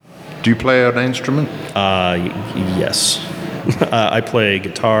Do you play an instrument? Yes. I play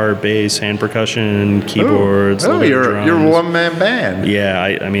guitar, bass, hand percussion, keyboards. You're a one-man band. Yeah,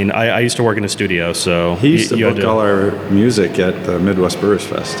 I used to work in a studio, so he used to book all our music at the Midwest Brewers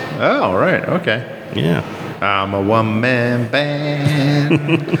Fest. Oh, right, okay. Yeah. I'm a one-man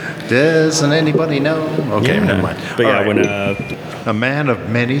band. Doesn't anybody know? Okay, never mind. But all yeah, right. when a man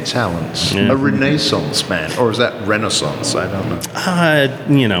of many talents, a Renaissance man, or is that Renaissance? I don't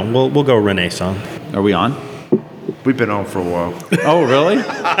know. we'll go Renaissance. Are we on? We've been on for a while. Oh, really? Oh,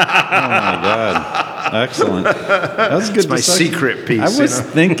 my God. Excellent. That was good. It's my secret piece. I was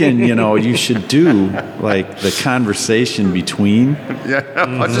thinking, you should do, like, the conversation between. Yeah,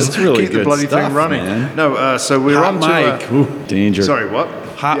 I'll just really keep the bloody stuff, thing running. Man. No, so we're Hot on mic. to... Ooh, danger. Sorry, what?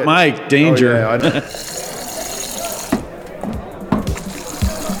 Hot mic, danger. Oh, yeah, I know.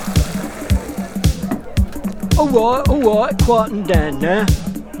 All right, quieting down now.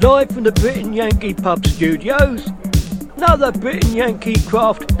 Live from the Brit and Yankee Pub Studios. Another Brit and Yankee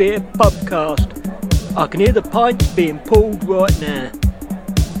craft beer pubcast. I can hear the pints being pulled right now.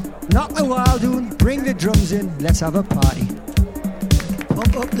 Knock the wild one, bring the drums in, let's have a party.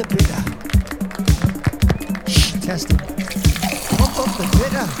 Pump up the bitter. Shh, testing. Pump up the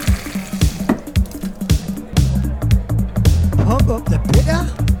bitter. Pump up the bitter.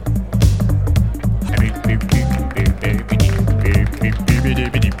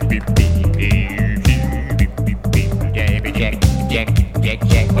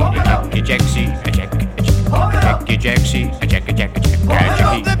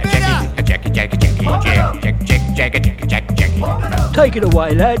 Take it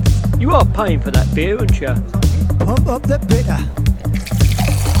away, lads. You are paying for that beer, aren't you? Pump up the bitter.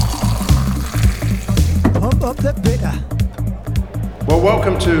 Pump up the bitter. Well,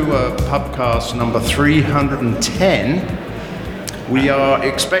 welcome to Pubcast number 310. We are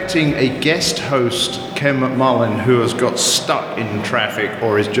expecting a guest host, Ken McMullen, who has got stuck in traffic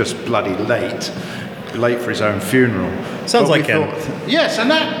or is just bloody late for his own funeral. Sounds like Ken. Yes,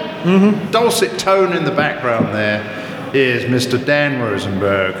 and that dulcet tone in the background there is Mr. Dan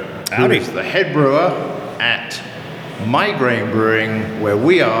Rosenberg, who is the head brewer at MyGrain Brewing, where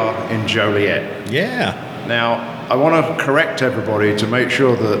we are in Joliet. Yeah. Now, I want to correct everybody to make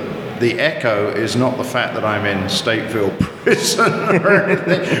sure that the echo is not the fact that I'm in Stateville prison or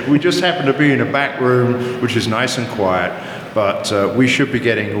anything. We just happen to be in a back room, which is nice and quiet, but we should be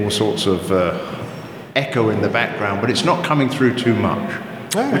getting all sorts of echo in the background, but it's not coming through too much,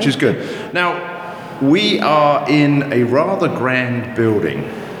 which is good. Now, we are in a rather grand building.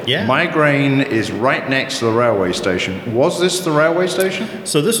 Yeah. MyGrain is right next to the railway station. Was this the railway station?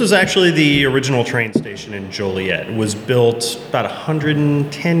 So this was actually the original train station in Joliet. It was built about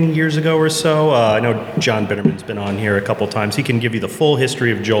 110 years ago or so. I know John Bitterman's been on here a couple times. He can give you the full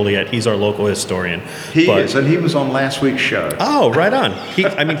history of Joliet. He's our local historian. He is, and he was on last week's show. Oh, right on.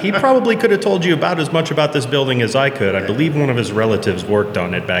 He probably could have told you about as much about this building as I could. I believe one of his relatives worked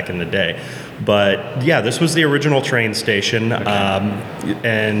on it back in the day. But yeah, this was the original train station.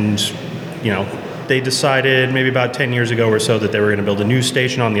 And, they decided maybe about 10 years ago or so that they were going to build a new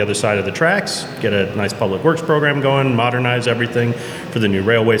station on the other side of the tracks, get a nice public works program going, modernize everything for the new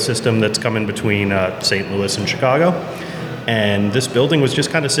railway system that's coming between St. Louis and Chicago. And this building was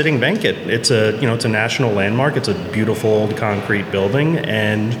just kind of sitting vacant. It's a national landmark. It's a beautiful old concrete building,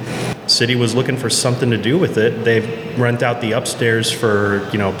 and the city was looking for something to do with it. They rent out the upstairs for,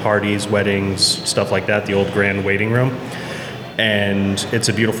 parties, weddings, stuff like that, the old grand waiting room. And it's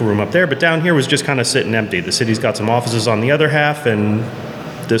a beautiful room up there, but down here was just kind of sitting empty. The city's got some offices on the other half, and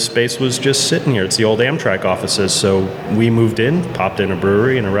this space was just sitting here. It's the old Amtrak offices, so we moved in, popped in a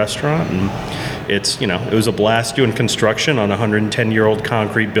brewery and a restaurant, and it was a blast doing construction on a 110-year-old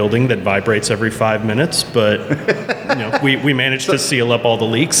concrete building that vibrates every 5 minutes, but we managed to seal up all the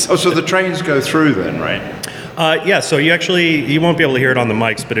leaks. Oh, so the trains go through then, right? Yeah, so you won't be able to hear it on the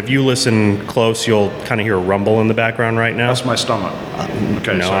mics, but if you listen close, you'll kind of hear a rumble in the background right now. That's my stomach.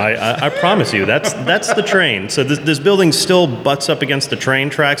 Okay, no, sorry. I promise you, that's the train. So this building still butts up against the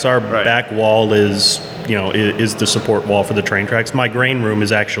train tracks. Our back wall is the support wall for the train tracks. My grain room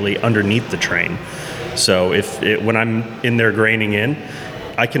is actually underneath the train. So when I'm in there graining in,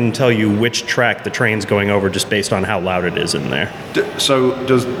 I can tell you which track the train's going over just based on how loud it is in there. So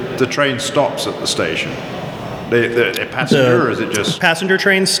does the train stops at the station? The passenger, or is it just... Passenger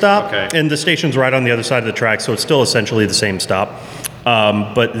trains stop, okay. And the station's right on the other side of the track, so it's still essentially the same stop.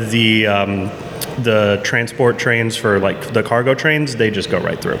 But the transport trains for, like, the cargo trains, they just go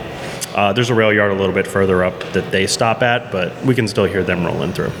right through. There's a rail yard a little bit further up that they stop at, but we can still hear them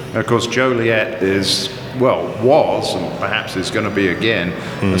rolling through. Of course, Joliet is was, and perhaps is going to be again,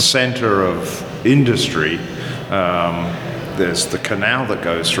 a center of industry. There's the canal that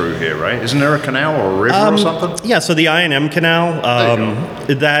goes through here, right? Isn't there a canal or a river or something? Yeah, so the I&M Canal,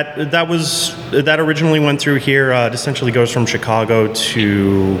 that originally went through here. It essentially goes from Chicago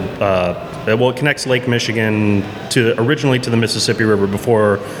to, it connects Lake Michigan originally to the Mississippi River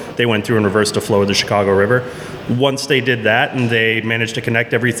before they went through and reversed the flow of the Chicago River. Once they did that and they managed to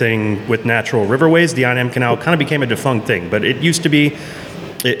connect everything with natural riverways, the I&M Canal kind of became a defunct thing. But it used to be.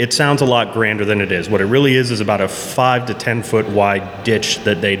 It sounds a lot grander than it is. What it really is about a 5 to 10 foot wide ditch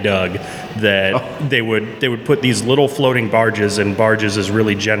that they dug. That they would put these little floating barges, and barges is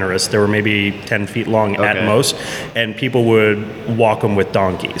really generous. They were maybe 10 feet long at most, and people would walk them with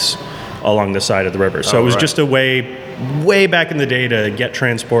donkeys along the side of the river. So it was just a way back in the day to get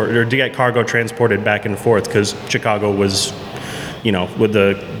cargo transported back and forth, because Chicago was, with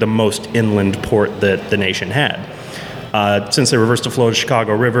the most inland port that the nation had. Since they reversed the flow of the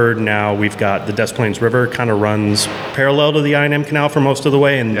Chicago River, now we've got the Des Plaines River kind of runs parallel to the I&M Canal for most of the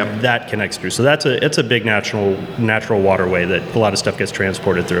way, and that connects through. So it's a big natural waterway that a lot of stuff gets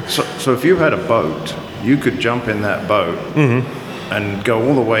transported through. So if you had a boat, you could jump in that boat and go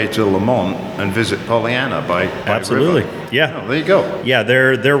all the way to Lamont and visit Pollyanna by Absolutely. river. Yeah. Oh, there you go. Yeah,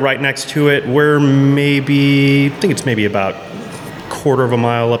 they're right next to it. We're I think it's maybe about a quarter of a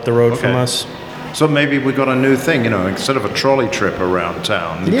mile up the road from us. So maybe we got a new thing, instead of a trolley trip around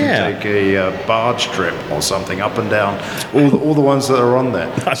town, you can take a barge trip or something up and down, all the ones that are on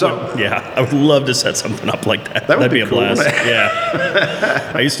there. I would love to set something up like that. That'd be a cool, blast.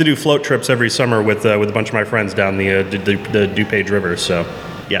 Yeah. I used to do float trips every summer with a bunch of my friends down the DuPage River. So,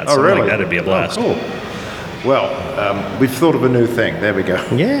 something like that'd be a blast. Oh, cool. Well, we've thought of a new thing. There we go.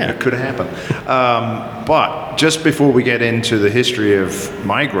 Yeah. It could happen. But just before we get into the history of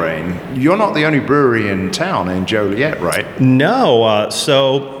MyGrain, you're not the only brewery in town in Joliet, right? No.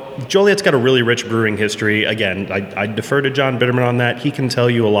 So Joliet's got a really rich brewing history. Again, I defer to John Bitterman on that. He can tell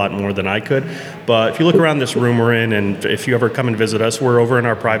you a lot more than I could. But if you look around this room we're in, and if you ever come and visit us, we're over in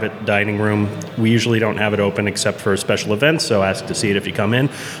our private dining room. We usually don't have it open except for special events, so ask to see it if you come in.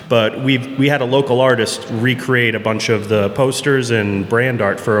 But we had a local artist recreate a bunch of the posters and brand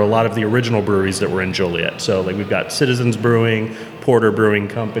art for a lot of the original breweries that were in Joliet. So we've got Citizens Brewing, Porter Brewing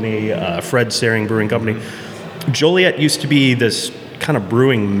Company, Fred Searing Brewing Company. Joliet used to be this kind of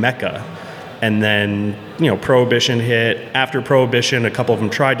brewing mecca, and then Prohibition hit. After Prohibition, a couple of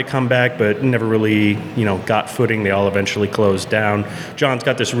them tried to come back but never really got footing. They all eventually closed down. John's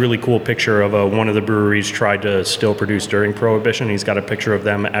got this really cool picture of one of the breweries tried to still produce during Prohibition. He's got a picture of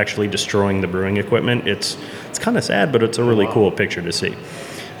them actually destroying the brewing equipment. It's kind of sad, but it's a really cool picture to see.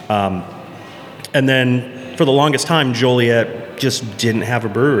 And then for the longest time, Joliet just didn't have a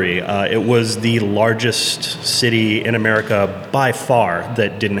brewery. It was the largest city in America by far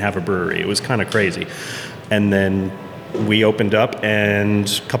that didn't have a brewery. It was kind of crazy. And then we opened up, and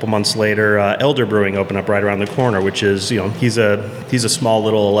a couple months later, Elder Brewing opened up right around the corner, which is, he's a small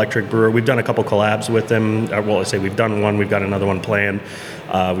little electric brewer. We've done a couple collabs with him. We've done one. We've got another one planned.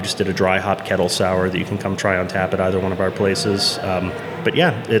 We just did a dry hop kettle sour that you can come try on tap at either one of our places. But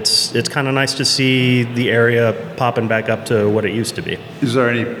yeah, it's kind of nice to see the area popping back up to what it used to be. Is there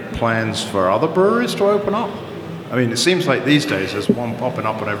any plans for other breweries to open up? I mean, it seems like these days there's one popping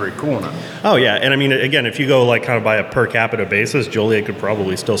up on every corner. Oh yeah, and I mean, again, if you go kind of by a per capita basis, Joliet could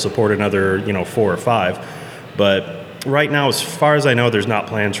probably still support another 4 or 5. But right now, as far as I know, there's not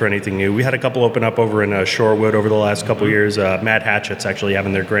plans for anything new. We had a couple open up over in Shorewood over the last couple years. Mad Hatchet's actually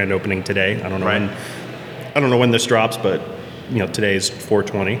having their grand opening today. I don't know when this drops, but today's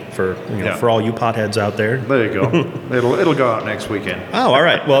 4/20 for for all you potheads out there. There you go. It'll go out next weekend. Oh, all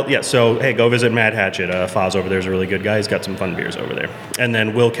right. Well, yeah. So hey, go visit Mad Hatchet. Foz over there is a really good guy. He's got some fun beers over there. And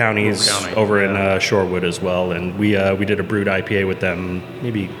then Will County's over in Shorewood as well. And we did a brewed IPA with them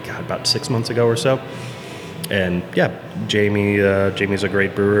maybe about 6 months ago or so. And yeah, Jamie's a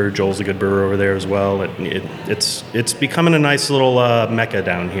great brewer. Joel's a good brewer over there as well. It's becoming a nice little mecca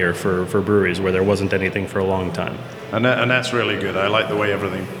down here for breweries where there wasn't anything for a long time. And that's really good. I like the way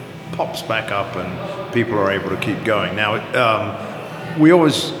everything pops back up and people are able to keep going. Now, we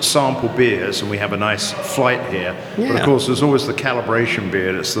always sample beers and we have a nice flight here. Yeah. But of course, there's always the calibration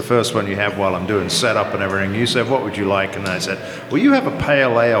beer. It's the first one you have while I'm doing setup and everything. You said, what would you like? And I said, well, you have a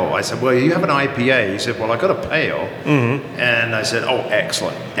pale ale. I said, well, you have an IPA. He said, well, I got a pale. Mm-hmm. And I said, oh,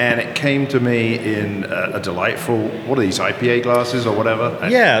 excellent. And it came to me in a delightful, what are these, IPA glasses or whatever?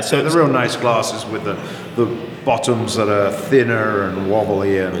 Yeah. So they're real nice glasses with the bottoms that are thinner and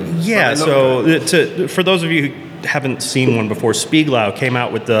wobbly. And yeah, so for those of you who haven't seen one before, Spiegelau came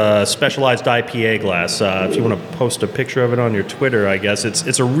out with the specialized IPA glass. If you want to post a picture of it on your Twitter, I guess.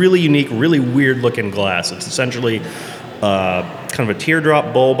 It's a really unique, really weird-looking glass. It's essentially kind of a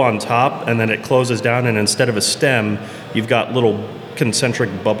teardrop bulb on top, and then it closes down, and instead of a stem, you've got little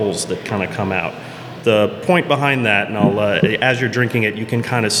concentric bubbles that kind of come out. The point behind that, and as you're drinking it, you can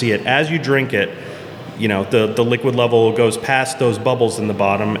kind of see it. As you drink it, you know, the liquid level goes past those bubbles in the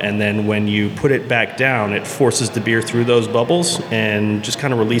bottom, and then when you put it back down, it forces the beer through those bubbles and just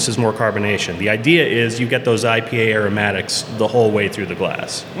kind of releases more carbonation. The idea is you get those IPA aromatics the whole way through the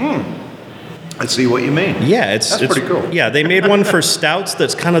glass. I see what you mean. Yeah, that's pretty cool. Yeah, they made one for stouts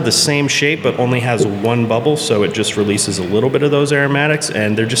that's kind of the same shape, but only has one bubble, so it just releases a little bit of those aromatics,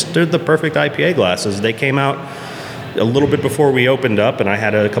 and they're the perfect IPA glasses. They came out a little bit before we opened up, and I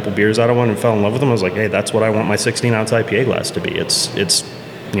had a couple beers out of one and fell in love with them. I was like, hey, that's what I want my 16-ounce IPA glass to be. It's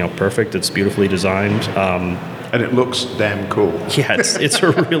perfect. It's beautifully designed. And it looks damn cool. Yeah, it's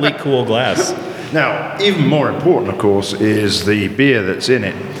a really cool glass. Now, even more important, of course, is the beer that's in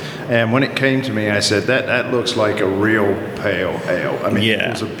it. And when it came to me, I said, that looks like a real pale ale. I mean, Yeah.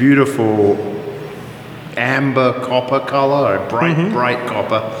 It was a beautiful amber copper color, a bright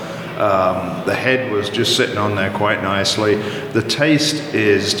copper. The head was just sitting on there quite nicely. The taste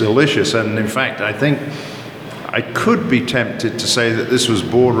is delicious, and in fact, I think I could be tempted to say that this was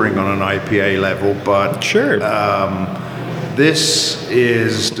bordering on an IPA level, but Sure. This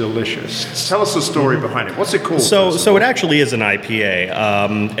is delicious. Tell us the story behind it. What's it called? So it actually is an IPA.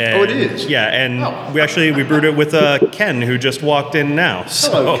 Oh, it is? Yeah, and Oh. we brewed it with Ken, who just walked in now.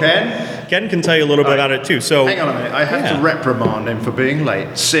 So Hello, Ken. Ken can tell you a little bit about it too. So Hang on a minute. I have to reprimand him for being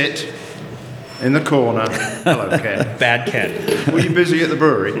late. Sit in the corner. Hello, Ken. Bad Ken. Were you busy at the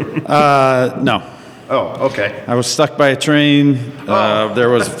brewery? No. Oh, okay. I was stuck by a train. There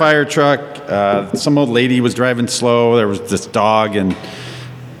was a fire truck. Some old lady was driving slow. There was this dog, and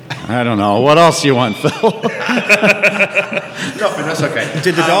I don't know. What else do you want, Phil? Nothing, that's okay.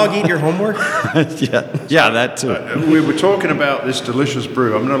 Did the dog eat your homework? yeah, that too. We were talking about this delicious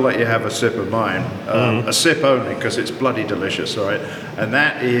brew. I'm going to let you have a sip of mine. A sip only, because it's bloody delicious, all right? And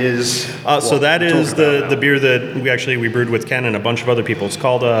that is... So that is the beer that we brewed with Ken and a bunch of other people. It's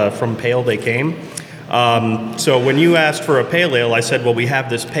called From Pale They Came. So when you asked for a pale ale, I said, well, we have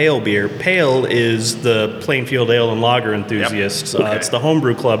this pale beer. Pale is the Plainfield Ale and Lager enthusiasts. Yep. Okay. It's the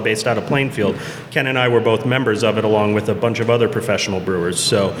homebrew club based out of Plainfield. Ken and I were both members of it, along with a bunch of other professional brewers.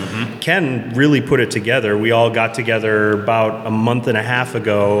 So Ken really put it together. We all got together about a month and a half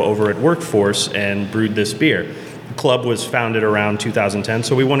ago over at Workforce and brewed this beer. The club was founded around 2010,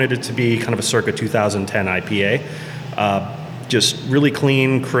 so we wanted it to be kind of a circa 2010 IPA. Just really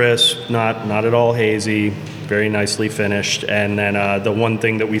clean, crisp, not at all hazy, very nicely finished. And then the one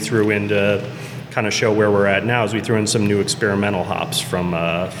thing that we threw in to kind of show where we're at now is we threw in some new experimental hops from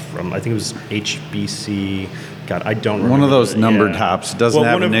I think it was HBC. God, I don't remember. One of those numbered hops. It doesn't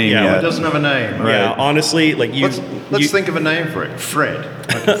have a name It yet. doesn't have a name. Right. Yeah, honestly, like Let's think of a name for it. Fred.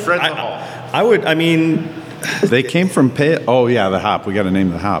 Like Fred the Hop. They came from pale. Oh yeah, the hop. We got to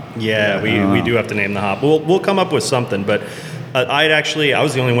name the hop. Yeah, we do have to name the hop. We'll come up with something, but I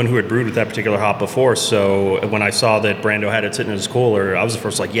was the only one who had brewed with that particular hop before. So when I saw that Brando had it sitting in his cooler, I was the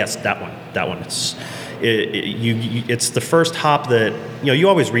first like, yes, that one. It's the first hop that you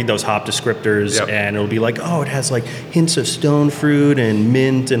always read those hop descriptors, and it'll be like, oh, it has like hints of stone fruit and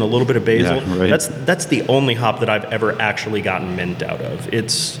mint and a little bit of basil. Yeah, right. That's the only hop that I've ever actually gotten mint out of.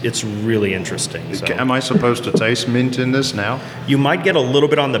 It's really interesting. So. Am I supposed to taste mint in this now? You might get a little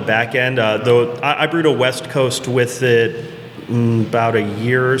bit on the back end, though. I brewed a West Coast with it about a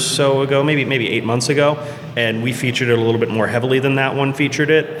year or so ago, maybe 8 months ago, and we featured it a little bit more heavily than that one featured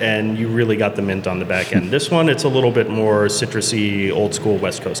it, and you really got the mint on the back end. This one, it's a little bit more citrusy, old school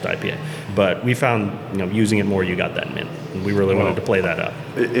West Coast IPA, but we found using it more, you got that mint, and we really wanted to play that up.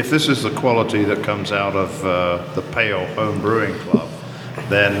 If this is the quality that comes out of the Pale Home Brewing Club,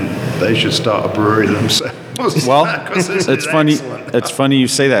 then they should start a brewery themselves. Well, it's funny. Excellent. It's funny you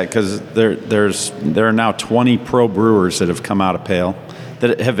say that because there are now 20 pro brewers that have come out of Pale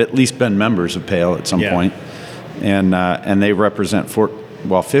that have at least been members of Pale at some point, and they represent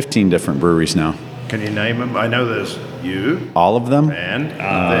 15 different breweries now. Can you name them? I know there's you. All of them. And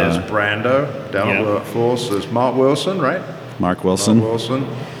there's Brando down at Workforce. There's Mark Wilson, right? Mark Wilson.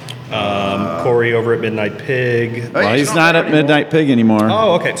 Corey over at Midnight Pig. Well, he's not at Midnight Pig anymore.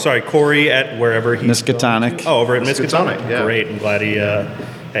 Oh, okay. Sorry, Corey at wherever he's Miskatonic. Oh, over at Miskatonic. Yeah. Great. I'm glad he.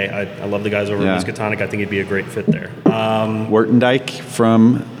 Hey, I love the guys over at Miskatonic. I think he'd be a great fit there. Wertendijk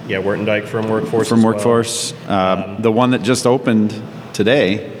from Wertendijk from Workforce. the one that just opened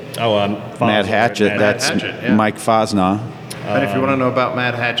today Mad Hatchet. That's Hatchet, yeah. Mike Fosnaugh. And if you want to know about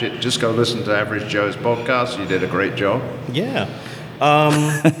Mad Hatchet, just go listen to Average Joe's podcast. You did a great job. Yeah.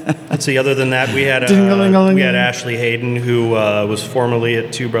 Let's see. Other than that, we had Ashley Hayden, who was formerly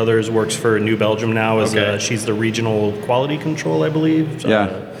at Two Brothers, works for New Belgium now. She's the regional quality control, I believe.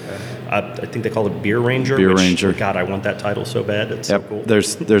 Yeah. I think they call it Beer Ranger. Ranger. God, I want that title so bad. It's so cool.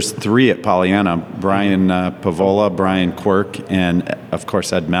 There's 3 at Pollyanna: Brian Pavola, Brian Quirk, and of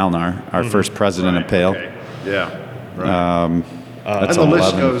course Ed Malnar, our first president of Pale. Okay. Yeah. Right. That's and the 11.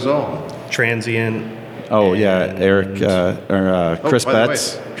 list goes on. Transient. Oh yeah, Eric Chris by the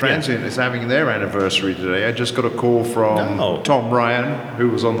Betts. way, Transient is having their anniversary today. I just got a call from Tom Ryan, who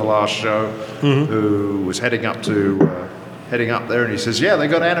was on the last show, who was heading up there, and he says, "Yeah, they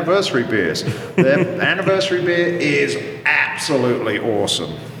got anniversary beers. Their anniversary beer is absolutely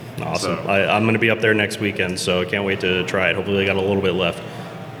awesome." Awesome. So, I'm going to be up there next weekend, so I can't wait to try it. Hopefully, they got a little bit left.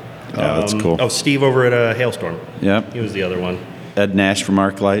 Oh, that's cool. Oh, Steve over at Hailstorm. Yep. He was the other one. Ed Nash from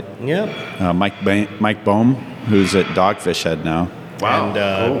Arclight. Yep. Mike Bohm, who's at Dogfish Head now. wow,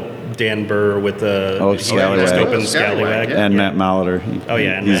 And cool. Dan Burr with the Scallywag. just opened Scallywag, Scallywag. yeah. And Matt Malliter.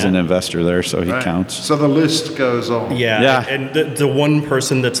 And he's Matt. an investor there, so he Right. counts. So the list goes on. Yeah. And the one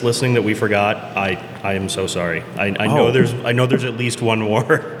person that's listening that we forgot, I am so sorry. I know there's at least one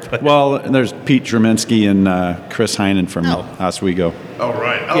more. But Well, there's Pete Draminsky and Chris Heinen from Oswego. Oh,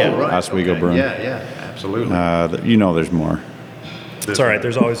 right. Oh, Yeah. right. Oswego Brewing. Yeah, absolutely. There's more. it's all right.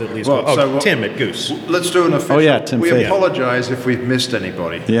 There's always at least one. Oh, so Tim at Goose. Let's do an official. Oh, yeah, Tim We Faith. apologize if we've missed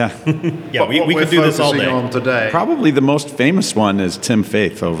anybody. Yeah. Yeah, But what we we're could do this all focusing day. on today. Probably the most famous one is Tim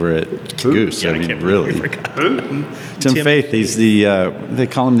Faith over at Goose. Yeah, I mean, can't believe we really. forgot. Tim Faith, he's the, they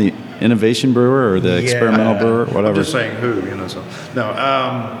call him the innovation brewer or the experimental brewer, I'm whatever. just saying who, So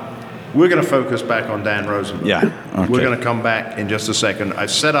no. We're going to focus back on Dan Rosenberg. Yeah, okay. We're going to come back in just a second. I've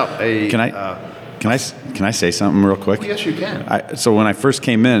set up a. Can I say something real quick? Yes, you can. So when I first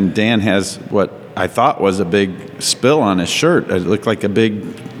came in, Dan has what I thought was a big spill on his shirt. It looked like a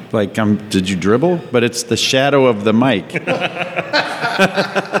big, did you dribble? But it's the shadow of the mic.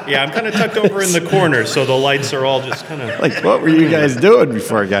 Yeah, I'm kind of tucked over in the corner, so the lights are all just kind of. Like, what were you guys doing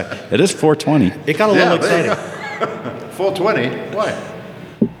before I got? It is 420. It got a little exciting. 420. Why?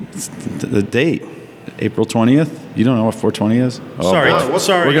 The date, April 20th. You don't know what 420 is? Oh, Sorry, boy.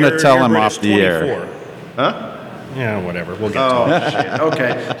 sorry. We're gonna tell you're him British off the air. 24. Huh? Yeah, whatever. We'll get to it. Oh, shit.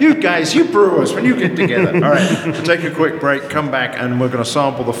 Okay. You guys, you brewers, when you get together. All right. We'll take a quick break, come back, and we're going to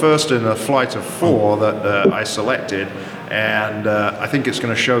sample the first in a flight of 4 that I selected. And I think it's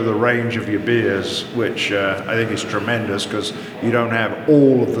going to show the range of your beers, which I think is tremendous because you don't have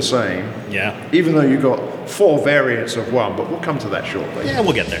all of the same. Yeah. Even though you've got 4 variants of one, but we'll come to that shortly. Yeah,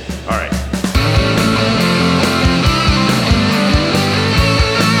 we'll get there. All right.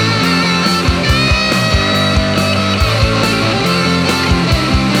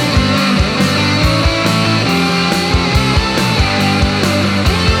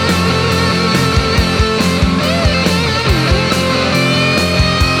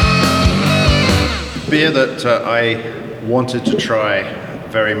 Beer that I wanted to try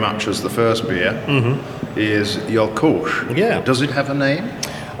very much as the first beer is your Kolsch. Yeah. Does it have a name?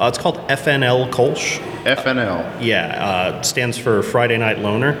 It's called FNL Kolsch. FNL. Yeah, it stands for Friday Night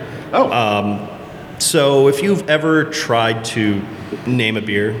Loner. Oh. So if you've ever tried to name a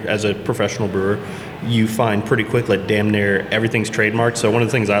beer as a professional brewer, you find pretty quickly that damn near everything's trademarked. So one of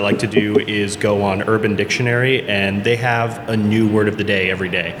the things I like to do is go on Urban Dictionary, and they have a new word of the day every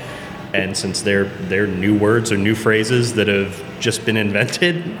day. And since they're new words or new phrases that have just been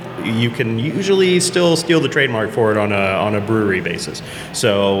invented, you can usually still steal the trademark for it on a brewery basis.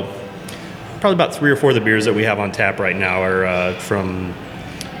 So probably about 3 or 4 of the beers that we have on tap right now are from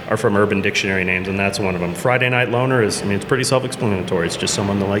Urban Dictionary names, and that's one of them. Friday Night Loner it's pretty self-explanatory. It's just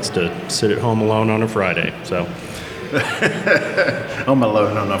someone that likes to sit at home alone on a Friday. So I'm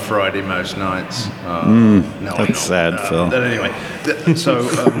alone on a Friday most nights. No, That's sad, Phil. But anyway, so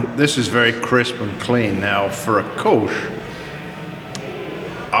this is very crisp and clean. Now, for a Kolsch,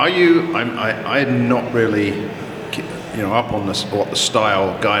 are you? I'm not really, up on this what the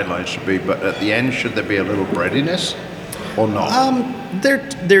style guidelines should be. But at the end, should there be a little breadiness, or not?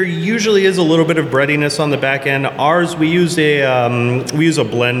 There usually is a little bit of breadiness on the back end. Ours, we use a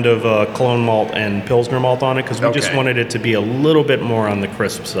blend of clone malt and Pilsner malt on it because we just wanted it to be a little bit more on the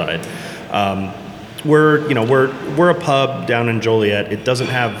crisp side. we're a pub down in Joliet. It doesn't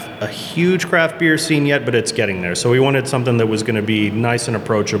have a huge craft beer scene yet, but it's getting there. So we wanted something that was going to be nice and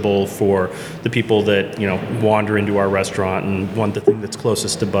approachable for the people that wander into our restaurant and want the thing that's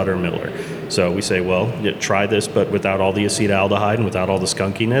closest to Buttermiller. So we say, well, try this, but without all the acetaldehyde and without all the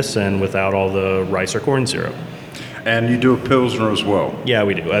skunkiness and without all the rice or corn syrup. And you do a Pilsner as well? Yeah,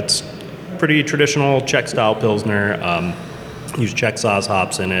 we do. That's pretty traditional Czech-style Pilsner. Use Czech Saaz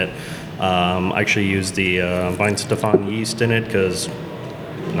hops in it. I actually use the Weihenstephan yeast in it because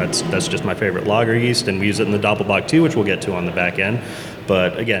that's just my favorite lager yeast, and we use it in the Doppelbock too, which we'll get to on the back end.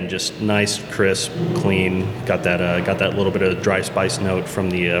 But again, just nice, crisp, clean. Got that little bit of dry spice note from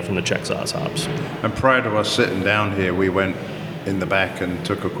the Czech Saaz hops. And prior to us sitting down here, we went in the back and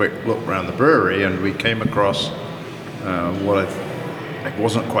took a quick look around the brewery, and we came across I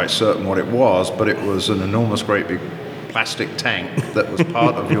wasn't quite certain what it was, but it was an enormous, great big plastic tank that was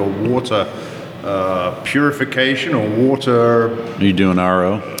part of your water purification or water. Are you doing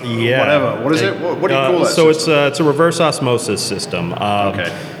RO? Yeah. Whatever. What is it? What do you call that? So system? it's a reverse osmosis system.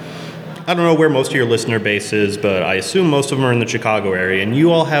 Okay. I don't know where most of your listener base is, but I assume most of them are in the Chicago area. And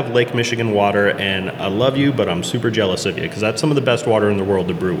you all have Lake Michigan water, and I love you, but I'm super jealous of you because that's some of the best water in the world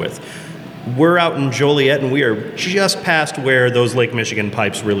to brew with. We're out in Joliet, and we are just past where those Lake Michigan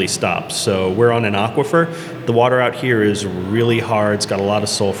pipes really stop. So we're on an aquifer. The water out here is really hard. It's got a lot of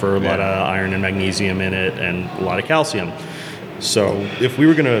sulfur, a lot of iron and magnesium in it, and a lot of calcium. So if we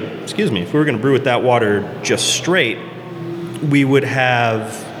were gonna brew with that water just straight, we would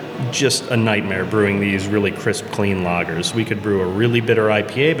have just a nightmare brewing these really crisp, clean lagers. We could brew a really bitter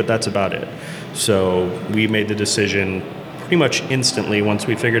IPA, but that's about it. So we made the decision pretty much instantly once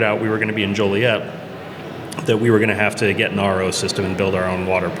we figured out we were going to be in Joliet that we were going to have to get an RO system and build our own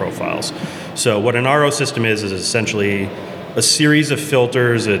water profiles. So what an RO system is essentially a series of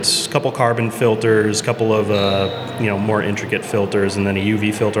filters. It's a couple carbon filters, a couple of more intricate filters, and then a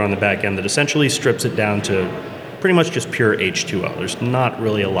UV filter on the back end that essentially strips it down to pretty much just pure H2O. There's not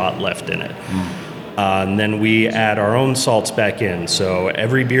really a lot left in it. And then we add our own salts back in. So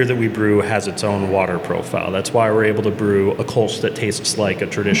every beer that we brew has its own water profile. That's why we're able to brew a Kolsch that tastes like a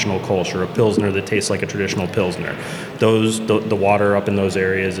traditional Kolsch or a Pilsner that tastes like a traditional Pilsner. The water up in those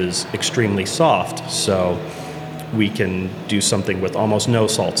areas is extremely soft, so we can do something with almost no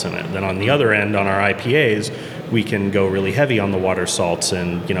salts in it. Then on the other end, on our IPAs, we can go really heavy on the water salts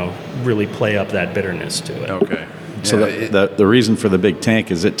and really play up that bitterness to it. Okay. So the reason for the big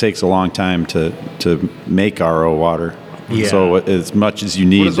tank is it takes a long time to make RO water. Yeah. So as much as you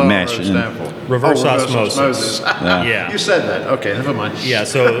need to mash it. in. Reverse osmosis. Yeah. You said that. Okay, never mind. Yeah,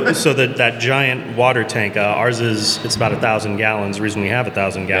 so that giant water tank, ours it's about 1,000 gallons. The reason we have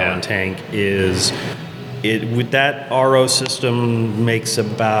 1,000-gallon tank is with that RO system makes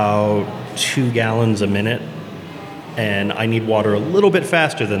about 2 gallons a minute. And I need water a little bit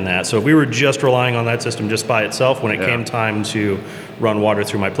faster than that. So if we were just relying on that system just by itself, when it came time to run water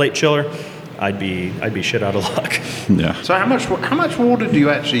through my plate chiller, I'd be shit out of luck. Yeah. So how much water do you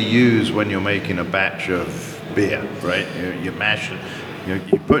actually use when you're making a batch of beer? Right, you mash it. You're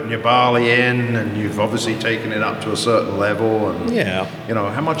putting your barley in, and you've obviously taken it up to a certain level. And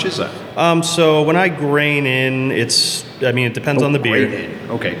how much is that? So when I grain in, it depends on the beer. Grain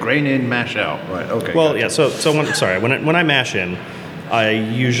in. Okay, grain in, mash out. Right. Okay. Well, yeah. So when I mash in,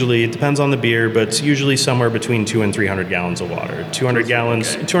 it depends on the beer, but it's usually somewhere between 200 and 300 gallons of water. 200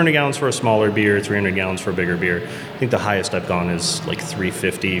 gallons for a smaller beer, 300 gallons for a bigger beer. I think the highest I've gone is like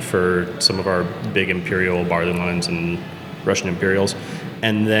 350 for some of our big imperial barley wines and Russian Imperials.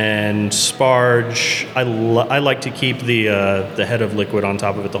 And then sparge, I like to keep the head of liquid on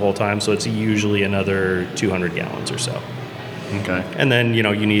top of it the whole time, so it's usually another 200 gallons or so. Okay. And then,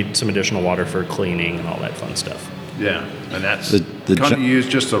 you need some additional water for cleaning and all that fun stuff. Yeah, and that's... Can't you use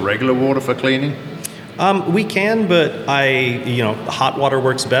just the regular water for cleaning? We can, but hot water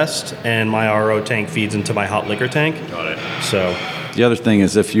works best, and my RO tank feeds into my hot liquor tank. Got it. So... The other thing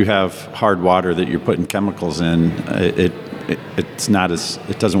is if you have hard water that you're putting chemicals in, it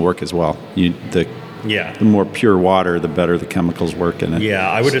doesn't work as well. The more pure water, the better the chemicals work in it. Yeah,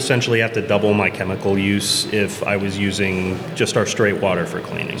 I would essentially have to double my chemical use if I was using just our straight water for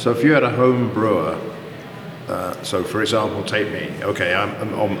cleaning. So if you had a home brewer, so for example, take me. Okay, I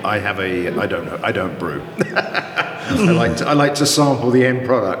don't brew. I like to sample the end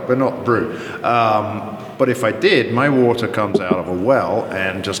product, but not brew. But if I did, my water comes out of a well,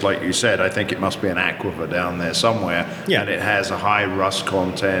 and just like you said, I think it must be an aquifer down there somewhere, and it has a high rust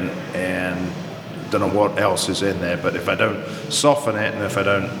content, and don't know what else is in there. But if I don't soften it, and if I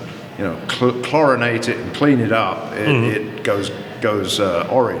don't, chlorinate it and clean it up, it goes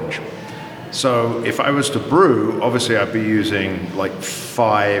orange. So if I was to brew, obviously I'd be using like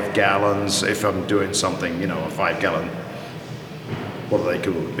 5 gallons if I'm doing something, a 5-gallon, what do they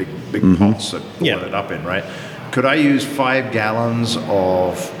call it, big pots that boil it up in, right? Could I use 5 gallons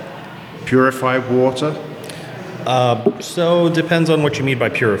of purified water? So it depends on what you mean by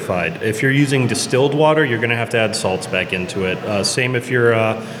purified. If you're using distilled water, you're going to have to add salts back into it. Same if you're...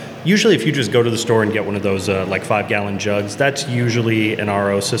 Usually if you just go to the store and get one of those like 5-gallon jugs, that's usually an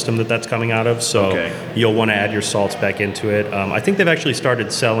RO system that's coming out of, so you'll want to add your salts back into it. I think they've actually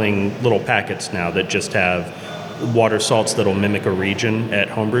started selling little packets now that just have water salts that'll mimic a region at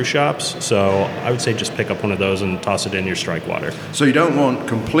homebrew shops, so I would say just pick up one of those and toss it in your strike water. So you don't want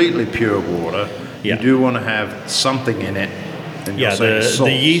completely pure water, you do want to have something in it. Yeah,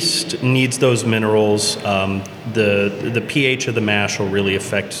 the yeast needs those minerals. The pH of the mash will really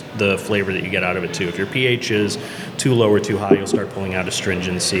affect the flavor that you get out of it too. If your pH is too low or too high, you'll start pulling out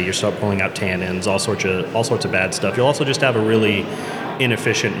astringency. You'll start pulling out tannins, all sorts of bad stuff. You'll also just have a really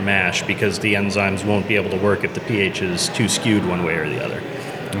inefficient mash because the enzymes won't be able to work if the pH is too skewed one way or the other.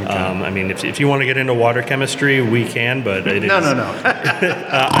 Okay. I mean, if you want to get into water chemistry, we can, but No.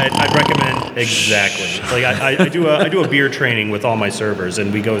 I'd recommend exactly. Like I do a beer training with all my servers,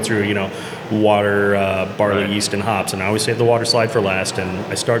 and we go through water, barley, yeast, and hops, and I always save the water slide for last. And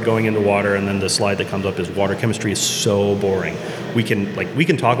I start going into water, and then the slide that comes up is water chemistry is so boring. We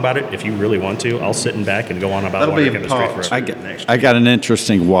can talk about it if you really want to. I'll sit in back and go on about water chemistry forever. I got an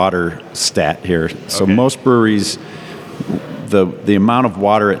interesting water stat here. So most breweries, the amount of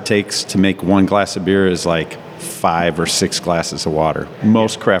water it takes to make 1 glass of beer is like 5 or 6 glasses of water.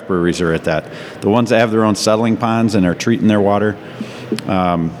 Most craft breweries are at that. The ones that have their own settling ponds and are treating their water,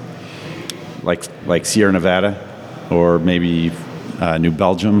 like Sierra Nevada or maybe New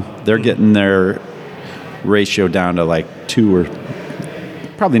Belgium, they're getting their ratio down to like 2 or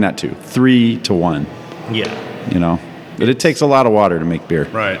probably not 2, 3 to 1. Yeah. But it takes a lot of water to make beer.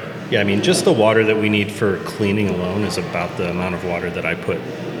 Right. Yeah, I mean, just the water that we need for cleaning alone is about the amount of water that I put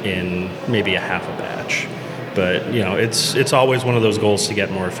in maybe a half a batch. But, it's always one of those goals to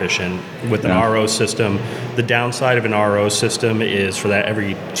get more efficient. With an RO system, the downside of an RO system is for that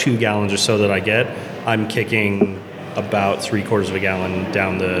every 2 gallons or so that I get, I'm kicking about 3/4 of a gallon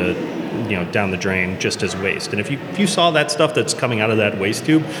down the drain just as waste. And if you saw that stuff that's coming out of that waste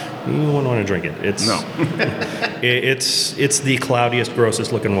tube, you wouldn't want to drink it. It's the cloudiest,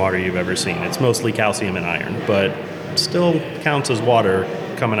 grossest looking water you've ever seen. It's mostly calcium and iron, but still counts as water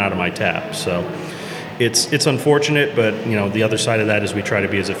coming out of my tap. So it's unfortunate, but the other side of that is we try to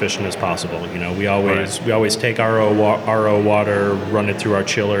be as efficient as possible. We always take RO water, run it through our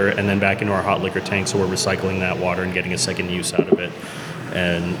chiller, and then back into our hot liquor tank, so we're recycling that water and getting a second use out of it,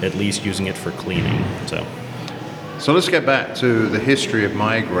 and at least using it for cleaning. So let's get back to the history of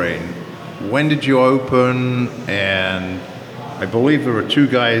MyGrain. When did you open? And I believe there were 2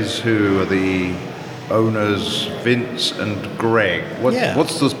 guys who are the owners, Vince and Greg.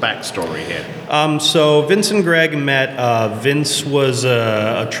 What's this backstory here? So Vince and Greg met. Vince was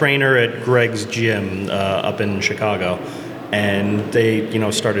a trainer at Greg's gym up in Chicago, and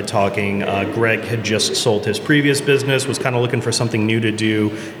they started talking. Greg had just sold his previous business, was kind of looking for something new to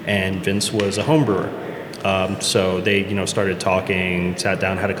do, and Vince was a home brewer. So they started talking, sat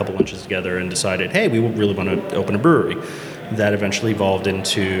down, had a couple lunches together, and decided, hey, we really want to open a brewery. That eventually evolved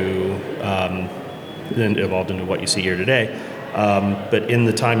into what you see here today. But in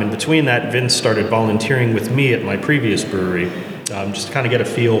the time in between that, Vince started volunteering with me at my previous brewery, just to kind of get a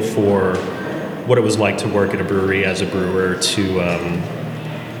feel for what it was like to work at a brewery as a brewer, to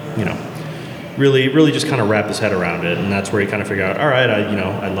really just kind of wrap his head around it. And that's where he kind of figured out, all right,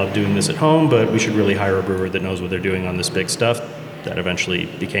 I love doing this at home, but we should really hire a brewer that knows what they're doing on this big stuff. That eventually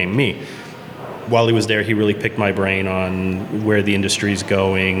became me. While he was there, he really picked my brain on where the industry's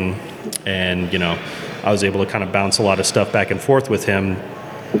going, and I was able to kind of bounce a lot of stuff back and forth with him.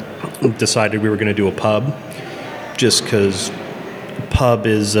 Decided we were going to do a pub, just because pub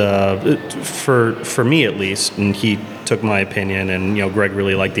is, for me at least, and he took my opinion, and Greg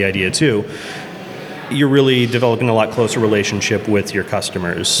really liked the idea too. You're really developing a lot closer relationship with your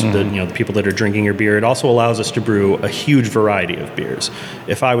customers, the people that are drinking your beer. It also allows us to brew a huge variety of beers.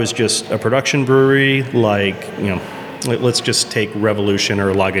 If I was just a production brewery, let's just take Revolution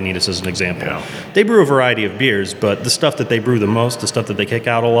or Lagunitas as an example. Yeah. They brew a variety of beers, but the stuff that they brew the most, the stuff that they kick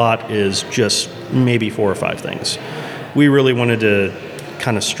out a lot, is just maybe 4 or 5 things. We really wanted to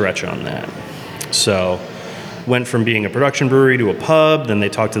kind of stretch on that. So went from being a production brewery to a pub. Then they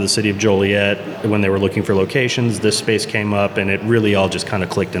talked to the city of Joliet when they were looking for locations. This space came up, and it really all just kind of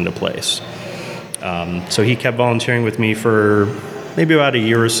clicked into place. So he kept volunteering with me for maybe about a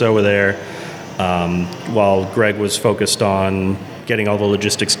year or so there. while Greg was focused on getting all the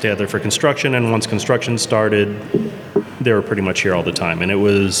logistics together for construction. And once construction started, they were pretty much here all the time. And it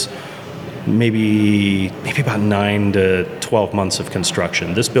was maybe about 9 to 12 months of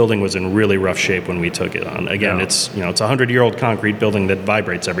construction. This building was in really rough shape when we took it on. Again, it's a 100-year-old concrete building that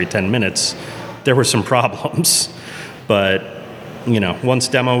vibrates every 10 minutes. There were some problems, but once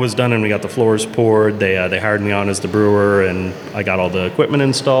demo was done and we got the floors poured, they hired me on as the brewer, and I got all the equipment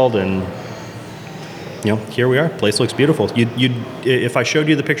installed, and here we are. Place looks beautiful. If I showed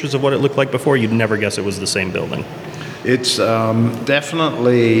you the pictures of what it looked like before, you'd never guess it was the same building. It's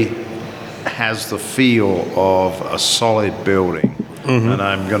definitely has the feel of a solid building, and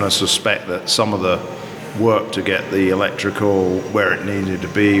I'm going to suspect that some of the work to get the electrical where it needed to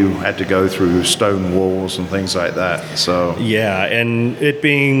be had to go through stone walls and things like that. So yeah, and it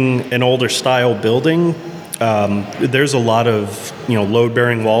being an older style building, there's a lot of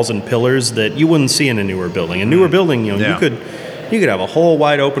load-bearing walls and pillars that you wouldn't see in a newer building. A newer building, you could have a whole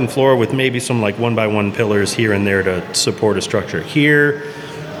wide open floor with maybe some like 1x1 pillars here and there to support a structure. Here,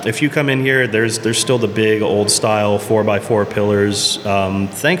 if you come in here, there's still the big old style 4x4 pillars.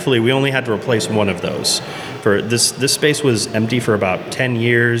 Thankfully, we only had to replace one of those. For this space was empty for about 10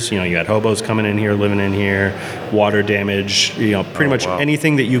 years. You had hobos coming in here, living in here, water damage. Pretty much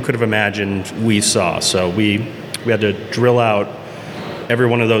anything that you could have imagined, we saw. So we had to drill out every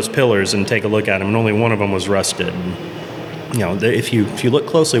one of those pillars and take a look at them, and only one of them was rusted. If you look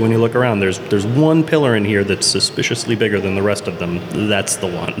closely when you look around, there's one pillar in here that's suspiciously bigger than the rest of them. That's the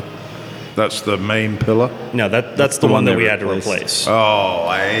one. That's the main pillar? No, that's the one that we had to replace. Oh,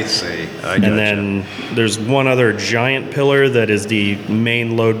 I see. And then there's one other giant pillar that is the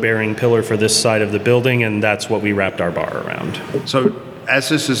main load-bearing pillar for this side of the building, and that's what we wrapped our bar around. So, as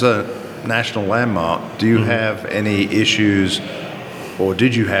this is a national landmark, do you have any issues, or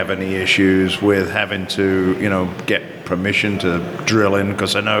did you have any issues with having to, get permission to drill in?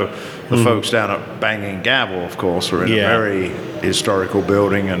 Because I know the folks down at Banging Gavel, of course, are in a very historical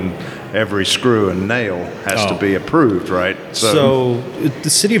building, and every screw and nail has to be approved, right? So the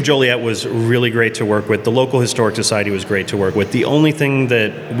city of Joliet was really great to work with. The local historic society was great to work with. The only thing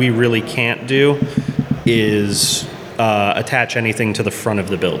that we really can't do is attach anything to the front of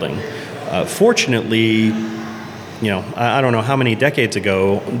the building. Fortunately, I don't know how many decades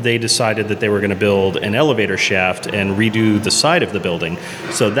ago, they decided that they were going to build an elevator shaft and redo the side of the building.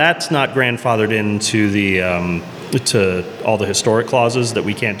 So that's not grandfathered into to all the historic clauses that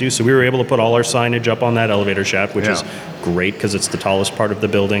we can't do. So we were able to put all our signage up on that elevator shaft, which is great because it's the tallest part of the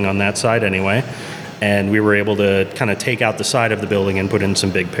building on that side anyway. And we were able to kind of take out the side of the building and put in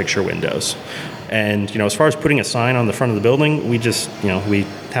some big picture windows. And, as far as putting a sign on the front of the building, we just, we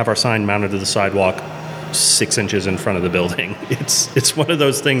have our sign mounted to the sidewalk 6 inches in front of the building. It's one of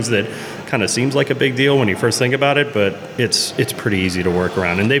those things that kind of seems like a big deal when you first think about it, but it's pretty easy to work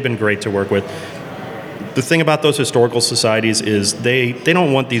around, and they've been great to work with. The thing about those historical societies is they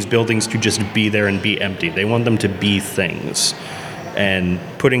don't want these buildings to just be there and be empty. They want them to be things. And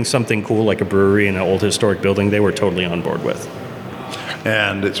putting something cool like a brewery in an old historic building, they were totally on board with.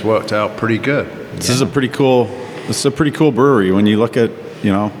 And it's worked out pretty good. This is a pretty cool brewery. When you look at,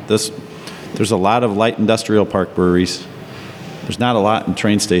 this, there's a lot of light industrial park breweries. There's not a lot in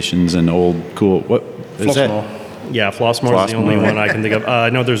train stations and old cool. What is that? Yeah, Flossmoor is the only one I can think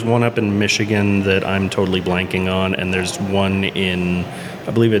of. No, there's one up in Michigan that I'm totally blanking on, and there's one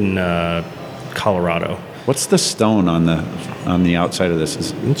I believe in Colorado. What's the stone on the outside of this?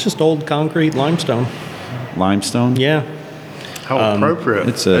 It's just old concrete limestone. Limestone? Yeah. How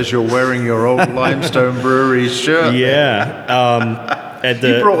appropriate, as you're wearing your old limestone brewery shirt. Yeah.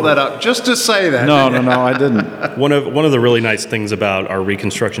 You brought that up just to say that. No, I didn't. One of the really nice things about our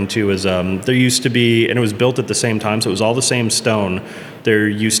reconstruction too is there used to be, and it was built at the same time, so it was all the same stone. There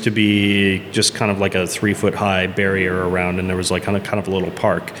used to be just kind of like a 3-foot high barrier around, and there was like kind of a little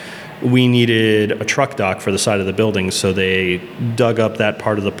park. We needed a truck dock for the side of the building, so they dug up that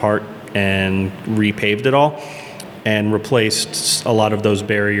part of the park and repaved it all and replaced a lot of those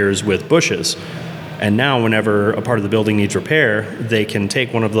barriers with bushes. And now whenever a part of the building needs repair, they can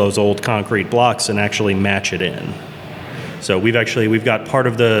take one of those old concrete blocks and actually match it in. So we've got part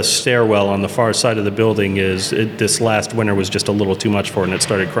of the stairwell on the far side of the building this last winter was just a little too much for it, and it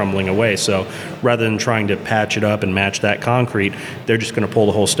started crumbling away. So rather than trying to patch it up and match that concrete, they're just going to pull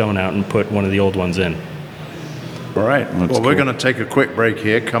the whole stone out and put one of the old ones in. All right. We're going to take a quick break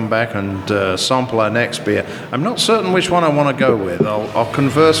here, come back and sample our next beer. I'm not certain which one I want to go with. I'll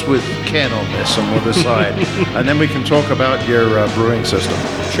converse with Ken on this and we'll decide. And then we can talk about your brewing system.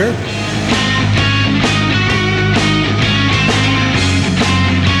 Sure.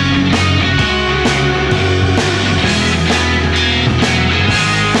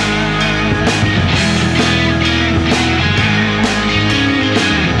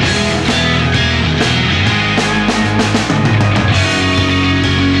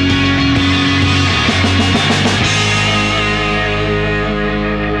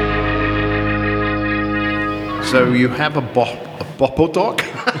 So you have a Doppelbock?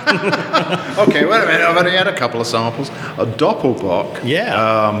 Okay, wait a minute. I've only had a couple of samples. A Doppelbock.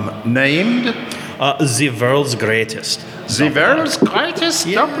 Yeah. Named? The world's greatest. The world's greatest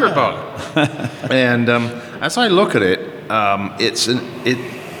Doppelbock. And as I look at it,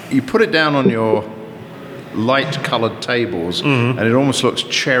 you put it down on your light-colored tables, and it almost looks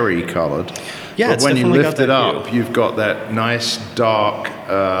cherry-colored. Yeah, but it's when you definitely lift got it that up, hue. you've got that nice dark.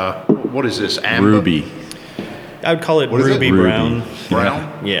 What is this? Amber? Ruby. I would call it What is it? ruby Ruby. brown.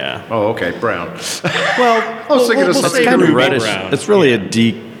 Brown? Yeah. Oh, okay, brown. Well, I was thinking of we'll something say Kind of ruby reddish. brown. It's really a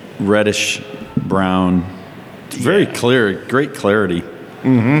deep reddish brown. Very clear, great clarity.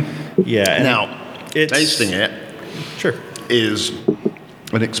 Yeah. And Now, it's, tasting it Sure. is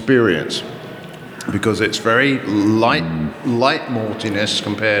an experience because it's very light maltiness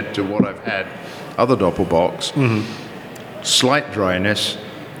compared to what I've had other Doppelbocks. Slight dryness,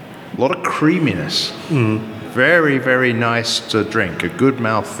 a lot of creaminess. Very, very nice to drink. A good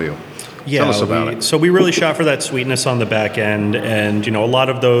mouthfeel. Yeah, Tell us about it. So we really shot for that sweetness on the back end, and a lot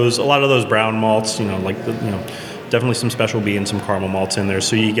of those brown malts, definitely some special bee and some caramel malts in there.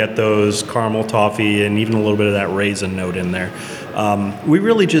 So you get those caramel, toffee, and even a little bit of that raisin note in there. We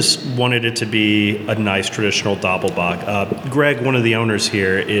really just wanted it to be a nice traditional Doppelbock. Greg, one of the owners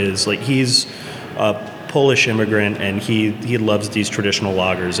here, he's a Polish immigrant, and he loves these traditional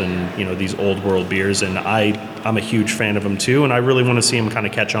lagers and these old world beers, and I'm a huge fan of them too, and I really want to see them kind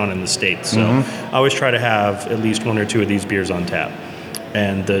of catch on in the States. So I always try to have at least one or two of these beers on tap.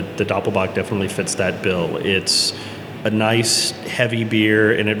 And the Doppelbock definitely fits that bill. It's a nice, heavy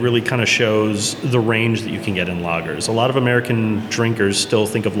beer, and it really kind of shows the range that you can get in lagers. A lot of American drinkers still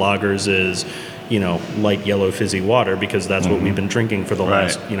think of lagers as, light yellow fizzy water because that's what we've been drinking for the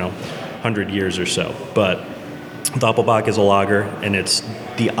last, 100 years or so. But Doppelbock is a lager, and it's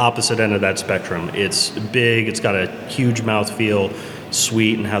the opposite end of that spectrum. It's big, it's got a huge mouthfeel,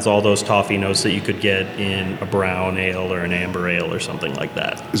 sweet, and has all those toffee notes that you could get in a brown ale or an amber ale or something like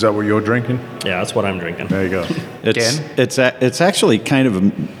that. Is that what you're drinking? Yeah, that's what I'm drinking. There you go. It's actually kind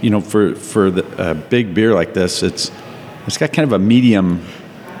of for the big beer like this, it's got kind of a medium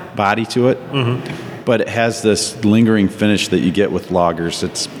body to it, but it has this lingering finish that you get with lagers.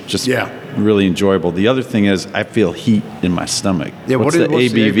 It's just really enjoyable. The other thing is I feel heat in my stomach. Yeah, what's the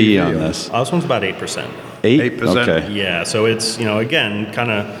ABV on this? This one's about 8%. 8%? Okay. Yeah, so it's again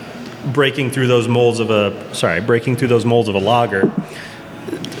kind of breaking through those molds of a lager.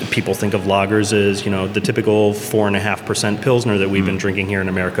 People think of lagers as the typical 4.5% Pilsner that we've been drinking here in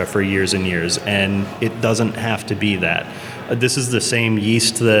America for years and years, and it doesn't have to be that. This is the same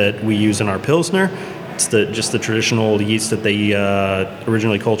yeast that we use in our Pilsner. It's just the traditional yeast that they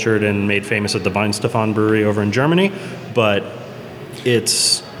originally cultured and made famous at the Weinstefan brewery over in Germany, but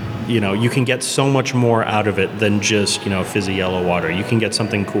it's you can get so much more out of it than just fizzy yellow water. You can get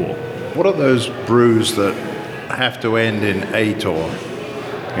something cool. What are those brews that have to end in Ator?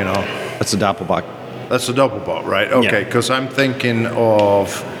 That's a Doppelbock. That's a Doppelbock, right? Okay, because I'm thinking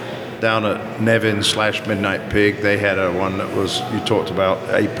of down at Nevin / Midnight Pig, they had a one that was, you talked about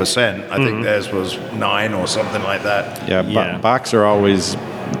 8%. I think theirs was 9 or something like that. Yeah, Bocks are always,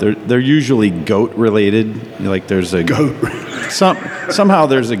 they're usually goat related. Like there's a Goat. Somehow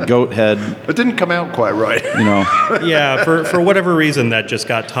there's a goat head. It didn't come out quite right. Yeah, for whatever reason that just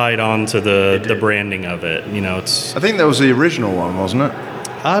got tied on to the branding of it. It's. I think that was the original one, wasn't it?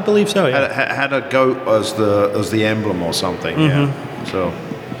 I believe so. Yeah. Had a goat as the emblem or something. Yeah. So.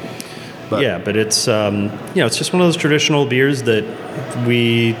 But it's it's just one of those traditional beers that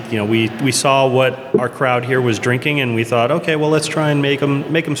we saw what our crowd here was drinking, and we thought, okay, well, let's try and make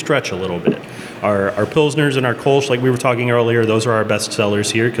them stretch a little bit. Our Pilsners and our Kolsch, like we were talking earlier, those are our best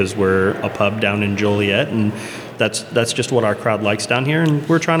sellers here because we're a pub down in Joliet, and that's just what our crowd likes down here, and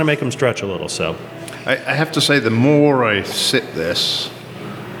we're trying to make them stretch a little. So I have to say, the more I sip this,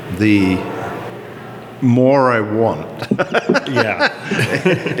 the more I want. yeah,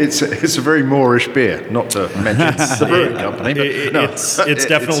 It's a very Moorish beer, not to mention the brewing company. But it's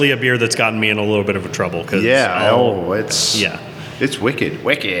definitely a beer that's gotten me in a little bit of trouble. Cause it's wicked.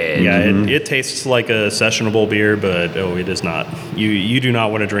 Yeah, it tastes like a sessionable beer, but it is not. You do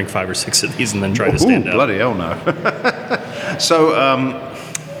not want to drink 5 or 6 of these and then try to stand up. Bloody hell no. So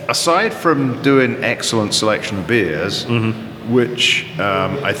aside from doing excellent selection of beers, which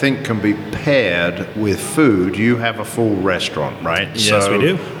I think can be paired with food, you have a full restaurant, right? Yes, we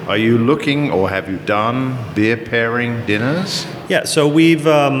do. Are you looking, or have you done beer pairing dinners? Yeah, so we've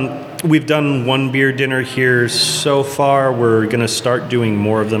We've done one beer dinner here so far. We're going to start doing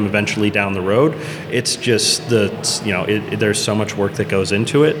more of them eventually down the road. It's just there's so much work that goes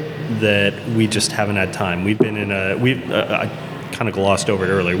into it that we just haven't had time. We've been in I kind of glossed over it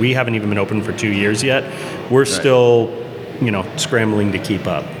earlier. We haven't even been open for 2 years yet. We're still, scrambling to keep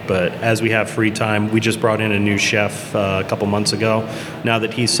up. But as we have free time, we just brought in a new chef a couple months ago. Now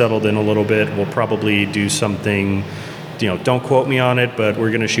that he's settled in a little bit, we'll probably do something. Don't quote me on it, but we're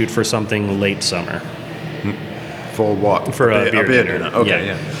going to shoot for something late summer. For what? For a beer dinner. Okay,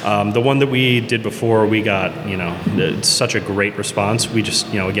 yeah. The one that we did before, we got, such a great response. We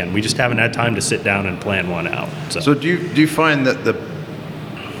just, again, we just haven't had time to sit down and plan one out. So do you find that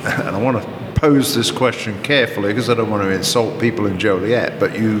and I want to pose this question carefully because I don't want to insult people in Joliet,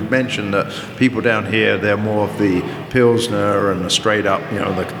 but you mentioned that people down here, they're more of the Pilsner and the straight up,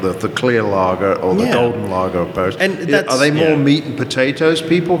 the clear lager or the golden lager opposed. And are they more meat and potatoes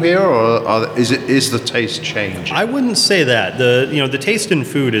people here, or is the taste changing? I wouldn't say that. The taste in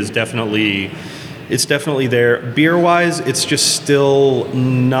food is definitely there. Beer-wise, it's just still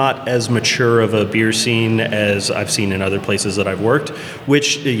not as mature of a beer scene as I've seen in other places that I've worked,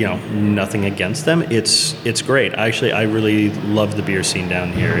 which, nothing against them. It's great. Actually, I really love the beer scene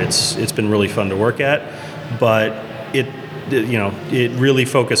down here. It's been really fun to work at, but it really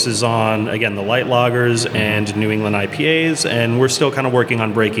focuses on, again, the light lagers and New England IPAs, and we're still kind of working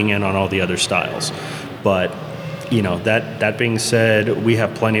on breaking in on all the other styles. But that being said, we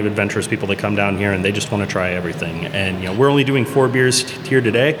have plenty of adventurous people that come down here and they just want to try everything. And we're only doing 4 beers here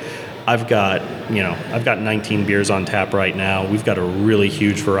today. I've got 19 beers on tap right now. We've got a really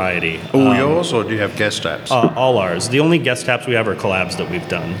huge variety. Yours, or do you have guest taps? All ours. The only guest taps we have are collabs that we've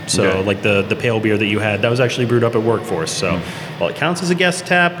done. So like the pale beer that you had, that was actually brewed up at Workforce. So while it counts as a guest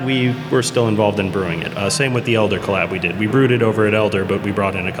tap, we're still involved in brewing it. Same with the Elder collab we did. We brewed it over at Elder, but we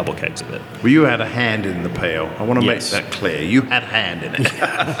brought in a couple kegs of it. Well, you had a hand in the pale. I want to make that clear. You had a hand in it.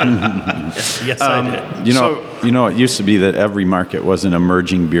 Yes, I did. It used to be that every market was an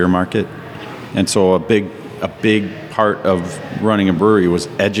emerging beer market. And so a big part of running a brewery was